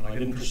 I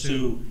didn't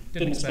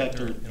expect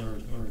or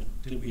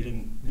we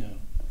didn't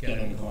get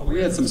any cooperation.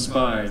 We had some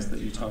spies that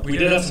you talked about. We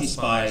did have some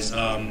spies.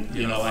 I'm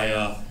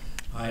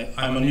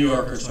a New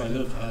Yorker, so I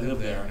live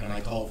there, and I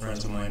called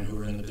friends of mine who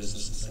were in the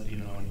business and said,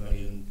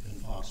 anybody in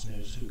Fox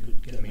News who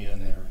could get me in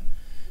there.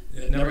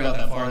 And it never got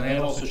that far, and they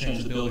had also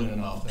changed the building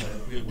enough that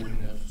it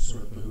wouldn't have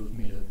sort of behooved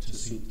me to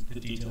see the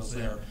details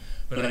there.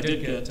 But I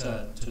did get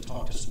to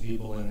talk to some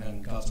people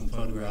and got some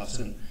photographs.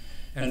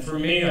 And for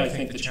me, I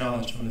think the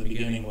challenge from the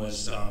beginning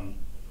was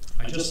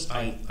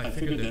I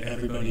figured that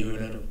everybody who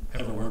had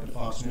ever worked at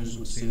Fox News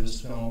would see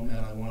this film,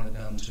 and I wanted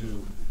them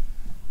to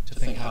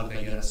think, how did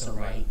they get it so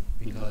right?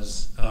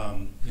 Because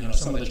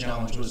some of the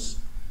challenge was,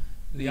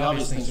 the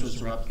obvious things was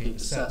to replicate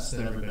the sets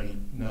that everybody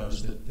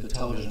knows, the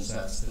television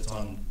sets that's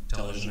on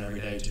television every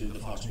day to the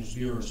Fox News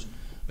viewers,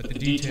 but the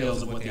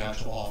details of what the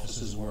actual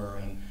offices were,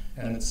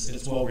 and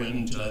it's well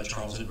written.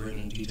 Charles had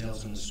written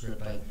details in the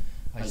script.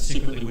 I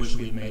secretly wish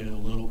we had made it a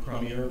little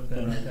crummier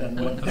than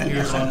what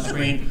appears on the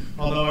screen.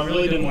 Although I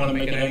really didn't want to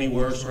make it any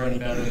worse or any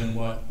better than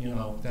what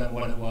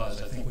it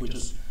was. I think we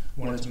just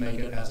wanted to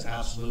make it as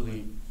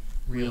absolutely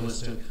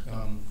realistic,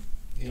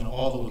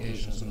 all the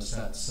locations and the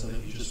sets, so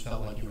that you just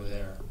felt like you were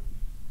there.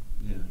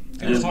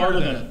 Yeah. It was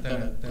harder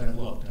than it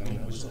looked. I mean,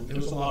 it was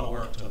a lot of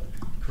work to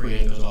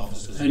create those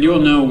offices. And you'll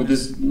know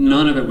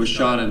none of it was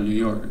shot in New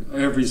York.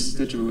 Every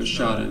stitch of it was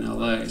shot in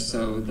LA.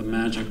 So the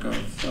magic of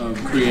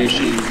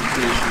creation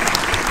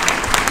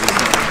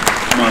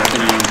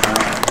marketing.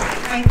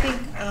 I think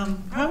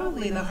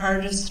probably the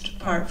hardest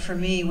part for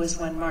me was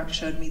when Mark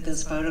showed me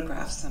those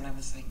photographs, and I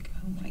was like,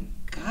 oh my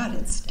God,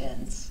 it's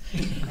dense.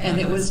 And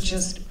it was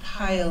just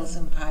piles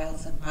and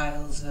piles and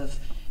piles of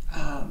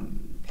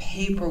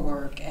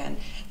paperwork, and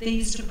they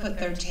used to put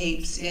their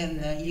tapes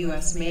in the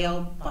U.S.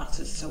 mail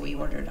boxes, so we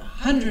ordered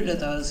 100 of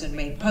those and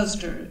made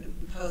posted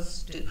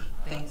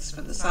things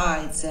for the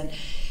sides, and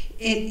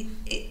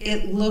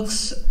it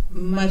looks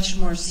much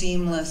more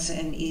seamless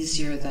and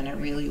easier than it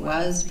really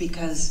was,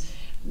 because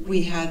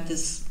we had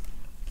this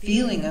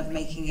feeling of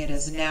making it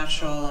as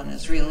natural and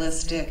as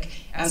realistic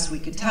as we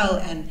could tell.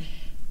 And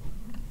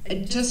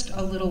just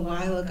a little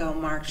while ago,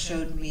 Mark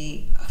showed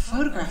me a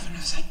photograph, and I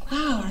was like,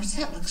 wow, our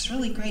set looks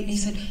really great. And he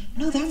said,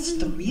 no, that's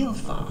the real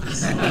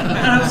Fox. And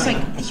I was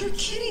like, you're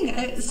kidding.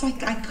 It's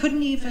like I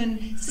couldn't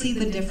even see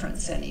the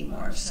difference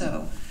anymore.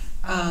 So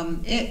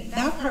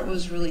that part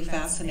was really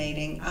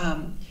fascinating.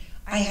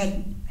 I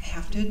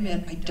have to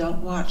admit, I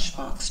don't watch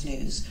Fox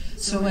News.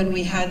 So when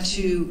we had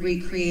to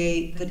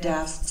recreate the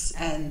desks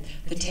and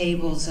the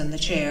tables and the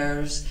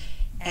chairs,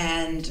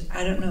 and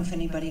I don't know if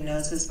anybody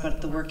knows this,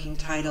 but the working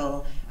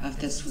title of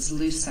this was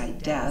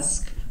Lucite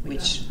Desk,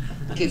 which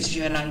gives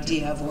you an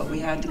idea of what we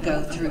had to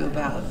go through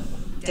about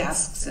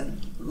desks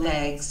and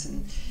legs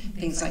and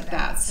things like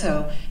that.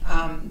 So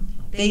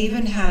they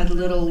even had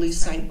little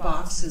Lucite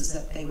boxes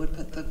that they would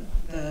put the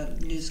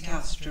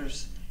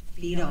newscasters'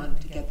 feet on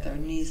to get their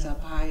knees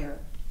up higher,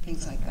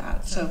 things like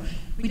that. So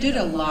we did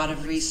a lot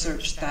of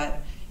research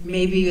that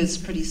maybe is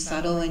pretty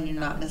subtle and you're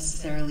not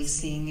necessarily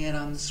seeing it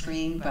on the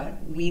screen, but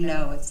we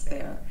know it's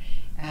there.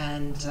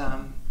 And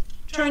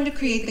trying to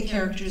create the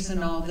characters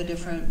in all the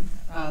different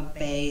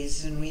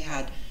bays, and we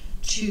had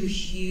 2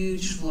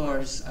 huge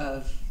floors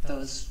of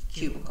those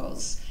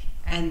cubicles,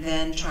 and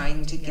then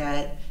trying to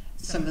get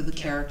some of the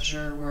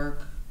character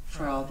work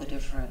for all the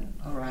different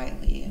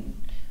O'Reilly, and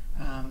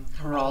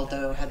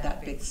Geraldo had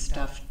that big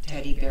stuffed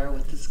teddy bear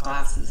with his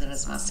glasses and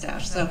his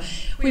mustache. So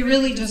we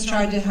really just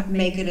tried to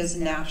make it as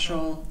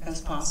natural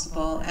as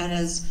possible and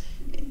as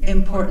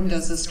important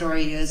as the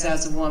story is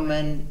as a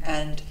woman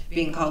and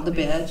being called a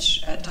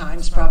bitch at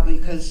times, probably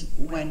because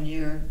when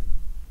you're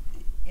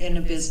in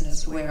a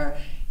business where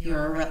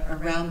you're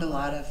around a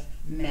lot of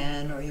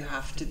men, or you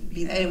have to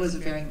be, it was a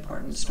very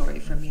important story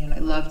for me, and I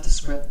loved the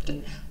script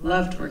and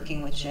loved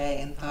working with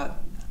Jay, and thought,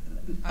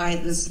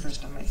 this is the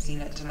first time I've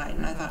seen it tonight,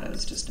 and I thought it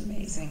was just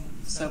amazing.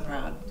 So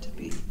proud to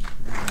be.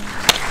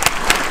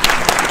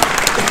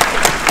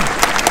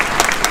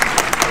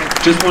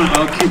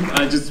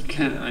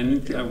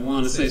 I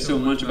want to say so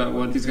much about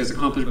what these guys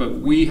accomplished, but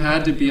we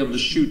had to be able to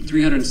shoot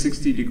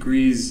 360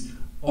 degrees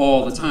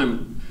all the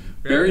time.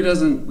 Barry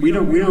doesn't, we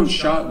don't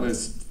shot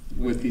list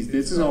with these.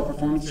 This is all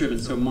performance driven,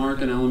 so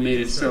Mark and Ellen made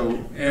it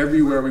so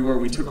everywhere we were,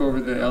 we took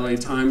over the LA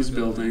Times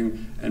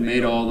building and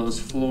made all those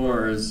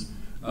floors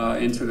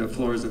into the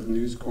floors of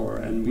News Corps,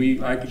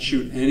 and I could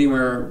shoot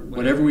anywhere,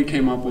 whatever we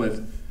came up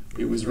with,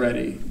 it was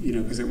ready,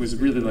 because it was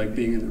really like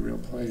being in the real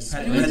place.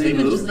 It was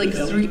even just like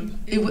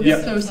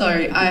so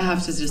sorry, I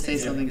have to just say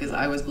something because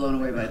I was blown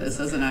away by this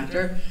as an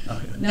actor.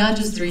 Not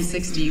just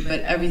 360,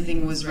 but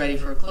everything was ready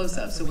for a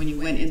close-up. So when you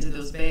went into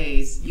those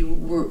bays,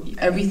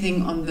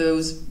 everything on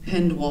those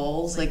pinned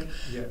walls, like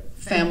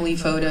family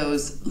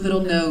photos,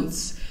 little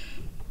notes.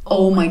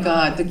 Oh my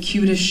God, the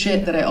cutest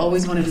shit that I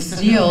always wanted to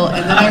steal.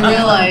 And then I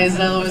realized,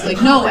 and I was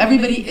like, no,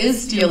 everybody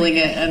is stealing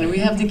it, and we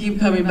have to keep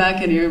coming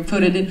back in here and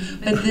put it in.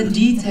 But the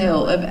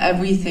detail of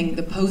everything,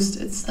 the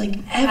post-its, like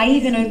I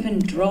even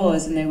opened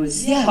drawers, and there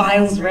was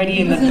files ready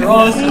in the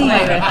drawers.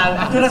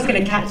 I thought I was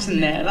going to catch them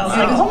there. And I was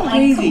like, oh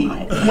crazy.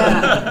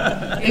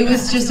 Yeah. It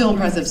was just so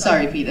impressive.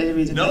 Sorry, Pete, I didn't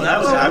mean to. No,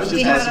 I was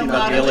just asking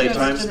about the LA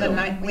Times film.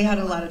 We had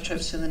a lot of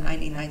trips to the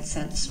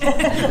 99-cent store.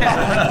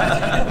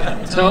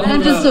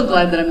 I'm just so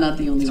glad that I'm not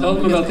the only one. Tell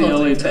them about the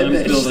LA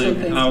Times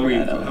building, how we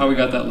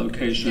got that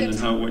location,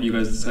 and what you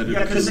guys decided.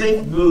 Yeah, because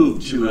they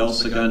moved to El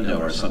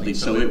Segundo or something,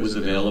 so it was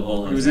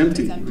available. It was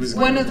empty. It was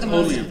one of the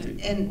most empty.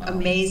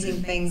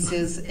 Amazing things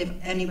is, if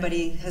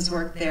anybody has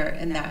worked there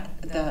in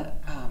the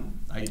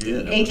I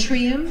did.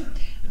 atrium,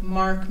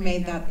 Mark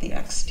made that the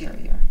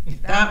exterior.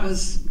 That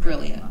was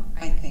brilliant.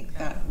 I think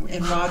that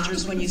in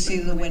Rogers, when you see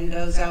the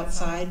windows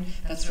outside,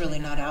 that's really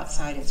not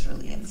outside; it's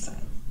really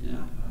inside.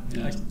 Yeah.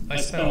 I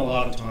spent a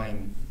lot of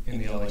time in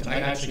the LA.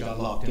 I actually got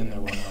locked in there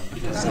one night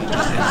because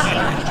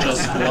I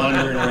just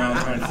wandering around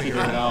trying to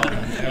figure it out,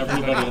 and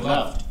everybody had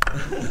left.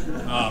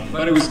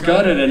 But it was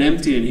gutted and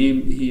empty, and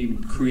he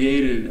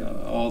created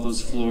all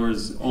those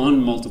floors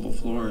on multiple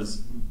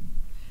floors.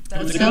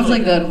 That sounds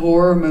like that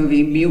horror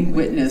movie, Mute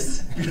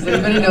Witness. Does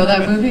anybody know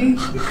that movie?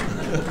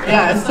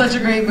 Yeah, it's such a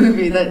great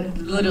movie that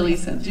literally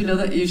said, do you know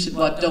that you should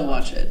watch? Don't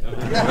watch it.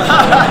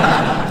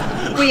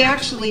 We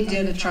actually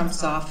did a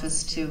Trump's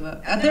office too.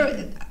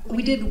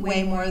 We did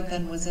way more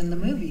than was in the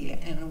movie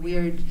in a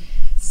weird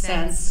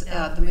sense.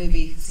 The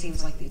movie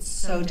seems like it's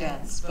so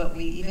dense, but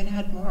we even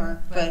had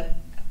more. But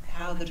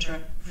how the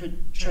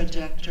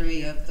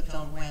trajectory of the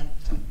film went,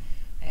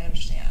 I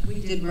understand.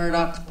 We did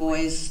Murdoch's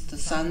Boys, the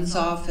Sun's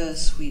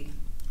office. We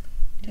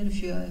did a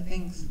few other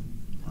things.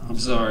 I'm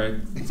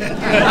sorry. The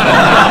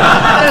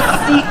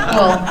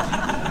sequel.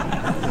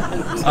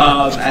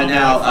 And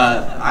now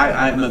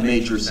I'm a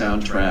major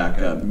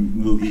soundtrack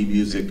movie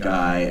music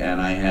guy,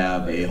 and I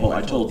have a whole.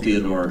 I told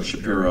Theodore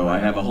Shapiro I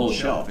have a whole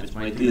shelf. It's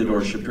my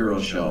Theodore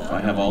Shapiro shelf. I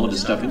have all of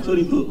his stuff,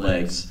 including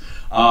bootlegs.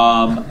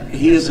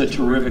 He is a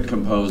terrific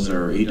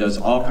composer. He does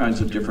all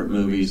kinds of different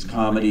movies,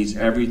 comedies,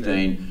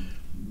 everything.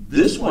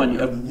 This one,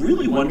 a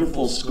really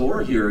wonderful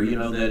score here,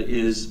 that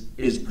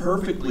is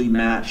perfectly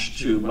matched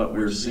to what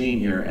we're seeing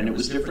here, and it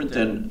was different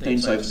than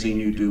things I've seen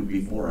you do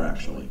before,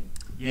 actually.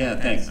 Yeah,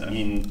 thanks. I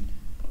mean,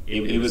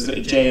 it was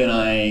Jay and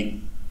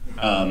I,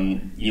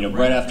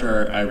 right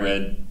after I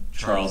read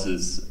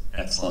Charles's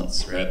excellent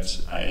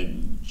script,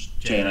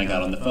 Jay and I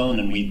got on the phone,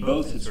 and we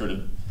both had sort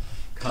of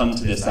come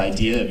to this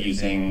idea of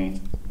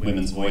using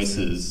women's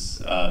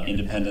voices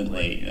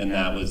independently, and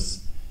that was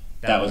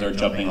our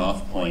jumping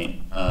off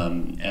point.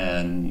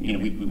 And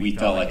we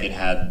felt like it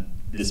had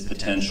this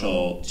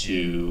potential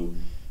to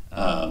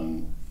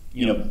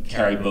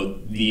carry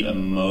both the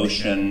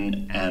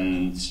emotion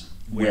and,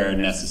 where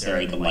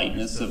necessary, the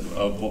lightness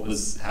of what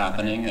was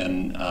happening.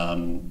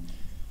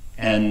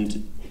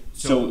 And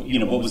so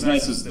what was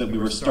nice was that we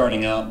were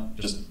starting out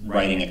just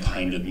writing a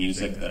kind of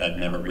music that I'd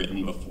never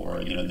written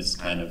before. This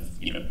kind of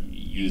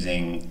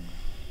using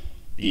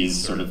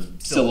these sort of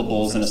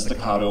syllables in a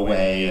staccato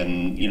way,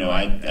 and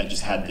I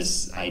just had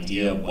this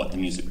idea of what the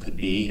music could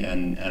be,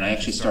 and I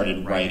actually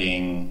started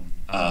writing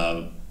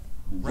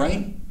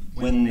right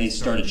when they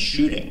started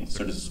shooting,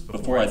 sort of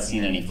before I'd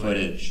seen any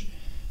footage,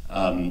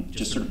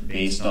 just sort of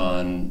based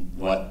on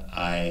what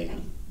I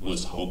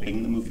was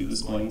hoping the movie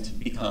was going to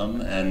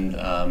become, and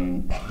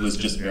was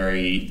just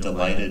very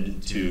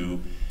delighted to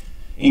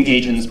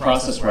engage in this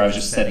process where I was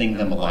just sending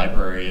them a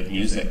library of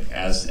music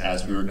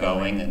as we were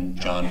going, and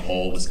Jon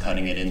Poll was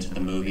cutting it into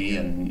the movie,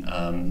 and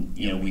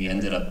we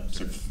ended up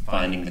sort of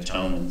finding the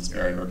tone in this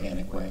very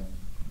organic way.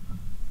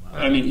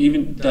 I mean,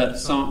 even that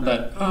song,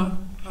 that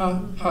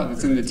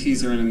that's in the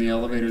teaser and in the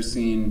elevator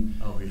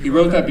scene, he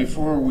wrote that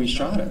before we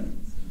shot it.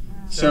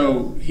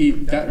 So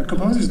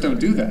composers don't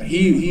do that.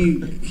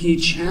 He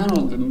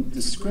channeled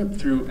the script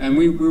through, and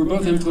we were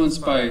both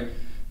influenced by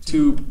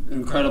two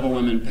incredible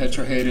women,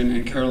 Petra Hayden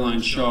and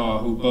Caroline Shaw,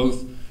 who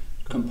both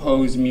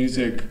compose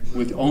music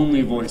with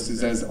only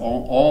voices, as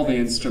all the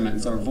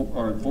instruments are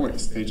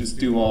voice. They just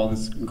do all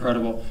this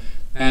incredible,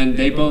 and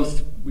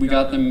we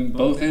got them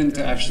both in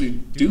to actually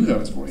do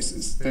those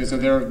voices. So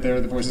they're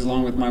the voices,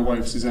 along with my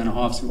wife Susanna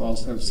Hoffs, who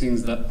also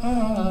sings the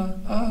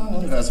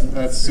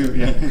that's Sue,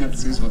 yeah,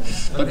 that's Sue's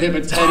voice. But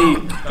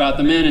Teddy got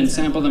them in and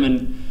sampled them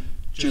and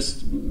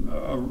just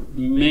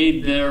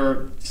made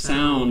their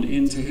sound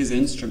into his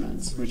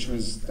instruments, which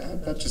was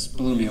that just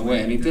blew me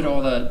away. And he did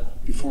all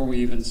that before we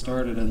even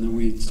started, and then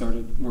we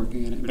started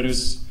working in it. But it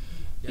was,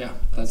 yeah,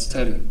 that's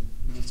Teddy.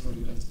 That's what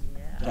he does.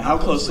 How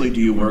closely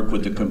do you work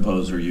with the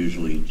composer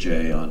usually,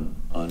 Jay, on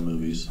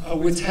movies?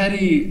 With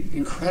Teddy,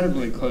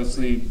 incredibly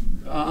closely.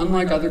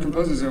 Unlike other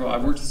composers,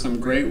 I've worked with some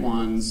great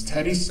ones.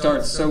 Teddy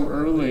starts so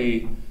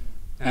early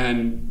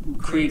and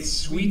creates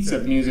suites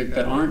of music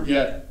that aren't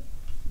yet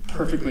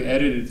perfectly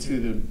edited to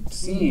the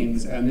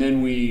scenes, and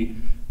then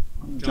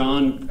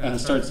Jon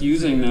starts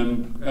using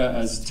them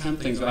as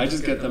tempting, so I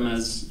just get them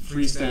as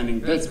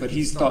freestanding bits, but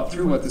he's thought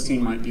through what the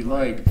scene might be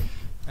like.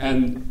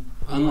 And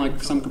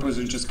unlike some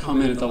composers just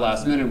come in at the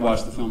last minute,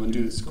 watch the film, and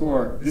do the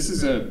score, this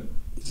is a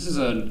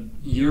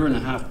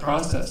year-and-a-half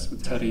process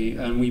with Teddy,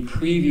 and we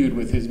previewed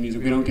with his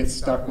music. We don't get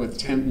stuck with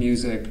temp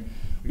music.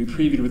 We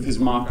previewed with his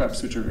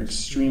mock-ups, which are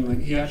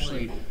extremely, he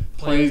actually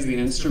plays the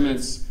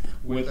instruments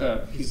with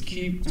he's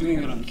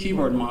doing it on the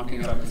keyboard, mocking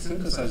it up with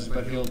synthesizers,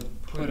 but he'll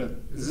put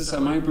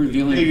am I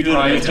revealing? You did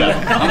a job.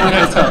 I'm not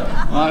going to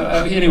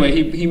talk.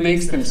 Anyway, he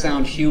makes them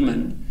sound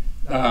human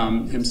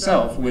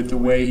himself with the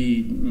way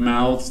he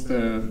mouths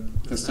the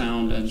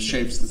sound and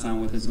shapes the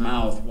sound with his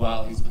mouth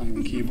while he's playing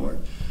the keyboard.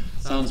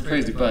 Sounds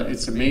crazy, but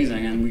it's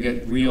amazing, and we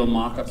get real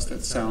mock-ups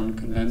that sound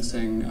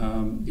convincing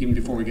even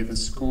before we get the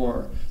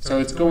score. So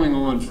it's going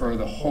on for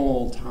the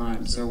whole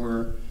time. So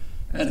we're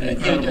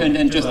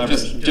and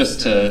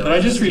just to. Did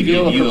I just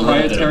reveal a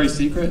proprietary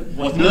secret?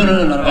 Well,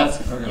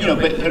 no.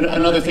 But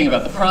another thing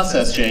about the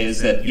process, Jay,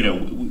 is that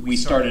we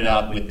started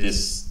out with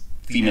this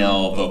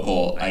female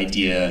vocal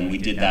idea, and we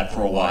did that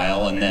for a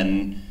while, and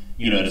then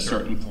at a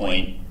certain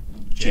point,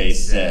 Jay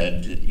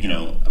said,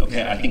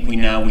 okay, I think we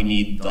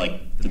need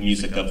like the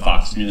music of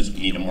Fox News. We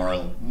need a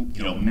more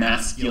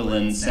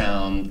masculine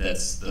sound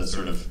that's the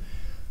sort of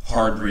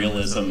hard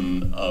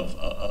realism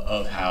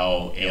of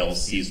how Ale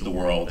sees the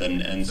world,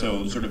 and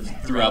so sort of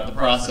throughout the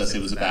process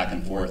it was a back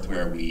and forth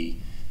where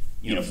we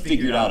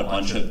figured out a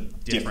bunch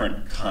of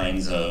different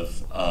kinds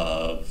of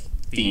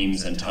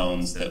themes and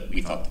tones that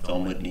we thought the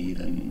film would need,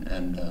 and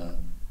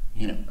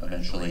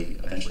eventually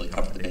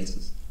covered the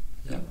bases.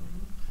 Yeah.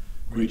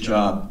 Great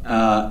job.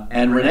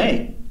 And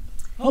Renee.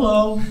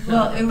 Hello.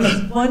 Well, it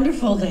was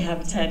wonderful to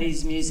have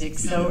Teddy's music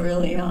so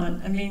early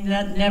on. I mean,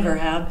 that never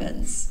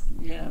happens,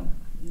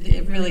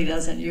 It really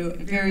doesn't.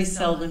 Very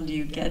seldom do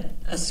you get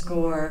a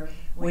score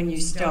when you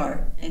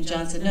start. And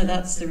Jon said, no,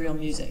 that's the real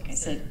music. I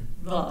said,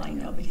 well, I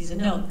know, but he said,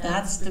 no,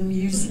 that's the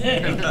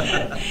music.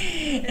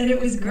 And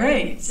it was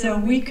great. So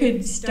we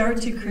could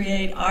start to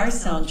create our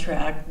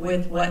soundtrack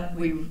with what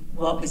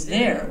was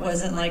there. It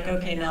wasn't like,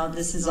 okay, now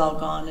this is all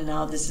gone and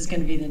now this is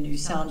going to be the new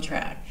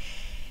soundtrack.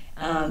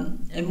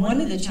 And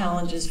one of the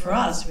challenges for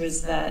us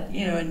was that,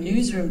 a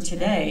newsroom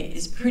today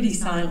is pretty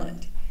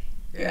silent.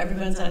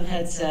 Everyone's on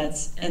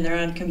headsets and they're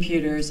on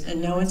computers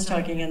and no one's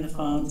talking in the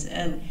phones.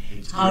 And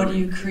how do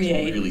you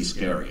create? It's really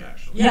scary,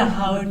 actually. Yeah,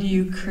 how do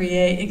you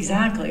create?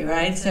 Exactly,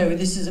 right? So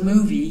this is a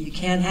movie, you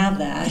can't have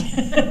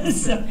that.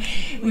 So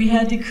we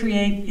had to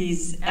create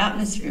these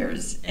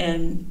atmospheres.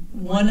 And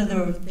one of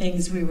the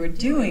things we were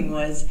doing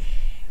was,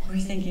 we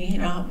were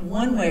thinking,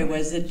 one way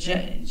was that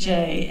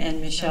Jay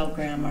and Michelle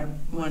Graham,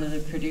 one of the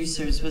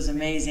producers, was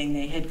amazing.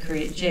 They had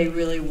Jay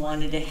really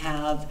wanted to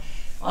have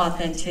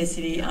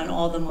authenticity on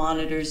all the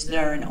monitors that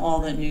are in all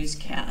the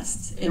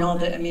newscasts, in all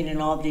the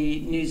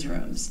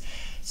newsrooms.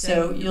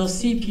 So you'll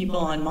see people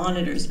on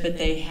monitors, but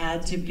they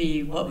had to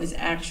be what was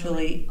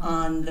actually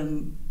on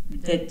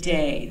the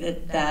day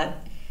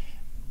that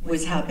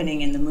was happening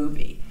in the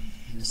movie.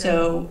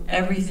 So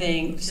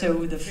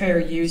the fair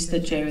use that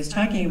Jay was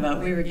talking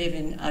about, we were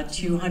given a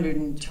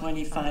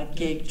 225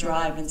 gig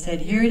drive and said,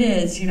 here it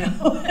is,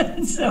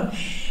 And so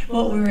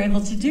what we were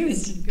able to do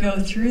is to go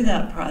through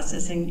that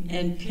process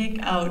and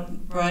pick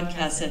out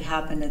broadcasts that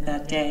happened at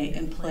that day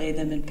and play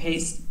them and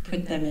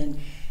put them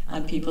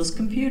on people's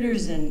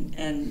computers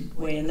and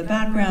way in the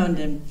background.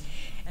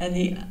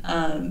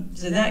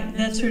 So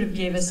that sort of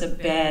gave us a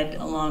bed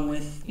along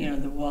with,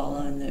 the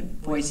walla and the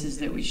voices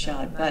that we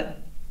shot. But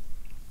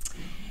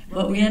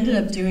what we ended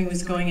up doing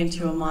was going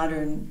into a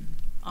modern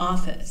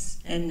office.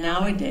 And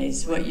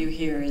nowadays what you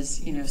hear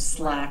is,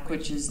 Slack,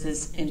 which is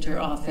this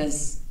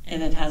inter-office,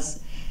 and it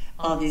has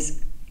all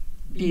these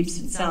beeps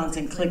and sounds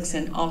and clicks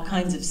and all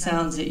kinds of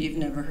sounds that you've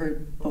never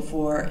heard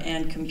before,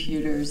 and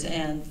computers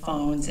and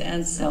phones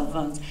and cell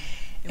phones.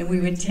 And we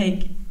would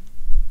take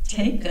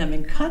them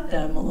and cut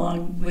them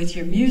along with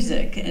your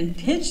music and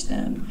pitch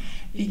them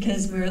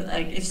because we were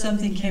like, if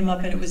something came up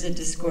and it was a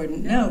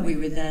discordant note, we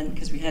would then,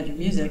 because we had your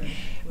music,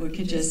 we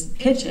could just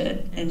pitch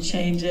it and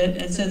change it.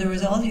 And so there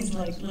was all these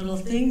like little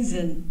things,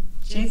 and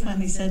Jay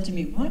finally said to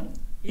me, "What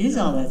is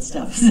all that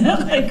stuff? Is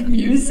that like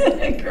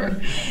music?"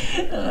 Or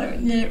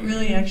it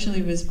really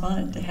actually was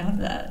fun to have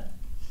that.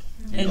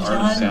 And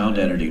Art of sound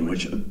editing,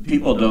 which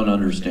people don't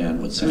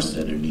understand what sound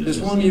editing is.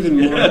 There's one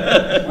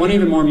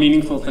even more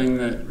meaningful thing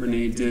that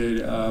Renee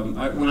did.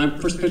 When I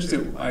first pitched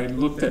it, I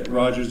looked at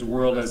Roger's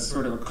world as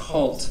sort of a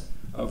cult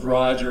of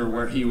Roger,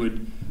 where he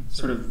would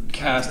sort of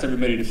cast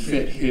everybody to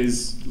fit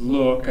his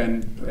look,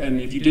 and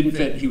if you didn't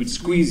fit, he would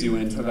squeeze you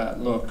into that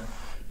look.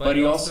 But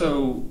he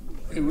also,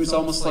 it was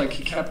almost like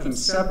he kept them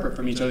separate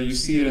from each other. You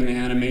see it in the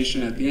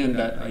animation at the end,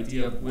 that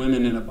idea of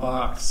women in a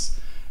box.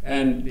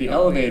 And the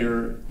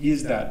elevator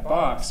is that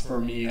box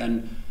for me,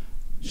 and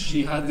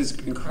she had this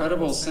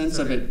incredible sense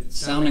of it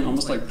sounding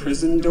almost like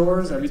prison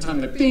doors. Every time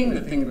the thing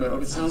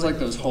goes, it sounds like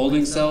those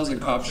holding cells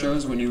in cop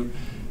shows when you,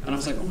 and I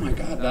was like, oh my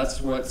God,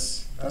 that's what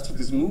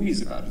this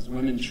movie's about, is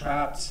women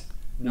trapped,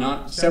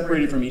 not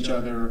separated from each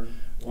other,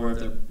 or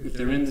if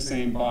they're in the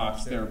same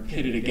box, they're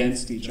pitted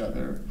against each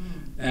other.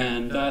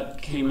 And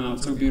that came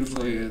out so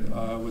beautifully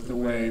with the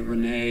way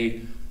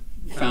Renee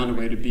found a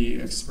way to be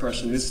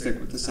expressionistic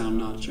with the sound,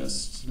 not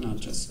just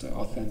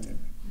authentic.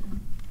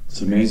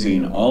 It's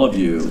amazing, all of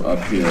you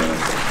up here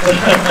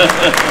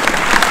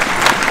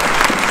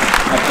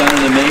have done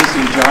an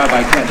amazing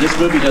job. This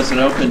movie doesn't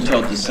open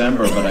until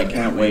December, but I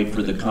can't wait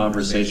for the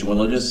conversation.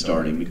 Well, it is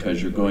starting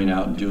because you're going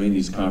out and doing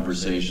these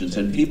conversations,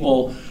 and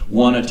people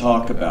want to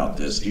talk about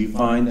this. Do you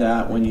find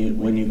that when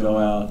you go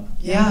out?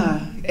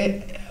 Yeah,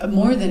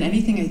 more than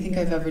anything I think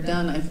I've ever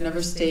done, I've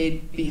never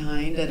stayed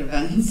behind at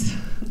events.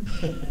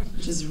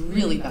 Which is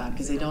really bad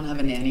because I don't have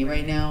a nanny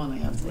right now, and I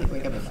have to like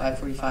wake up at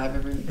 5:45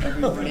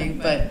 every morning.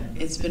 But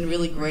it's been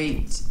really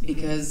great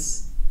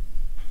because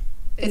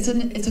it's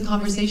a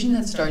conversation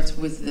that starts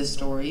with this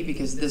story,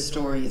 because this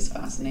story is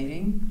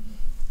fascinating,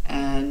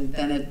 and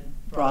then it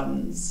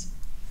broadens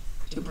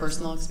to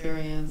personal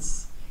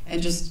experience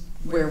and just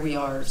where we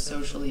are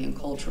socially and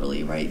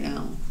culturally right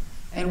now,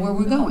 and where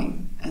we're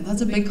going. And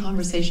that's a big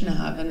conversation to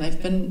have. And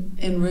I've been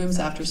in rooms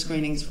after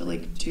screenings for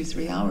like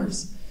 2-3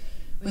 hours.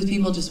 With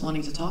people just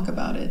wanting to talk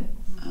about it.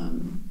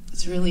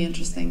 It's really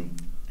interesting.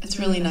 It's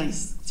really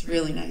nice. It's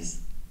really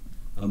nice.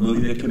 A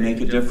movie that can make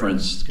a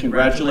difference.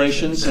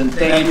 Congratulations, and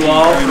thank you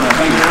all for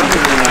hanging out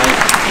here tonight.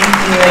 Thank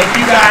you. Thank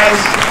you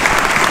guys.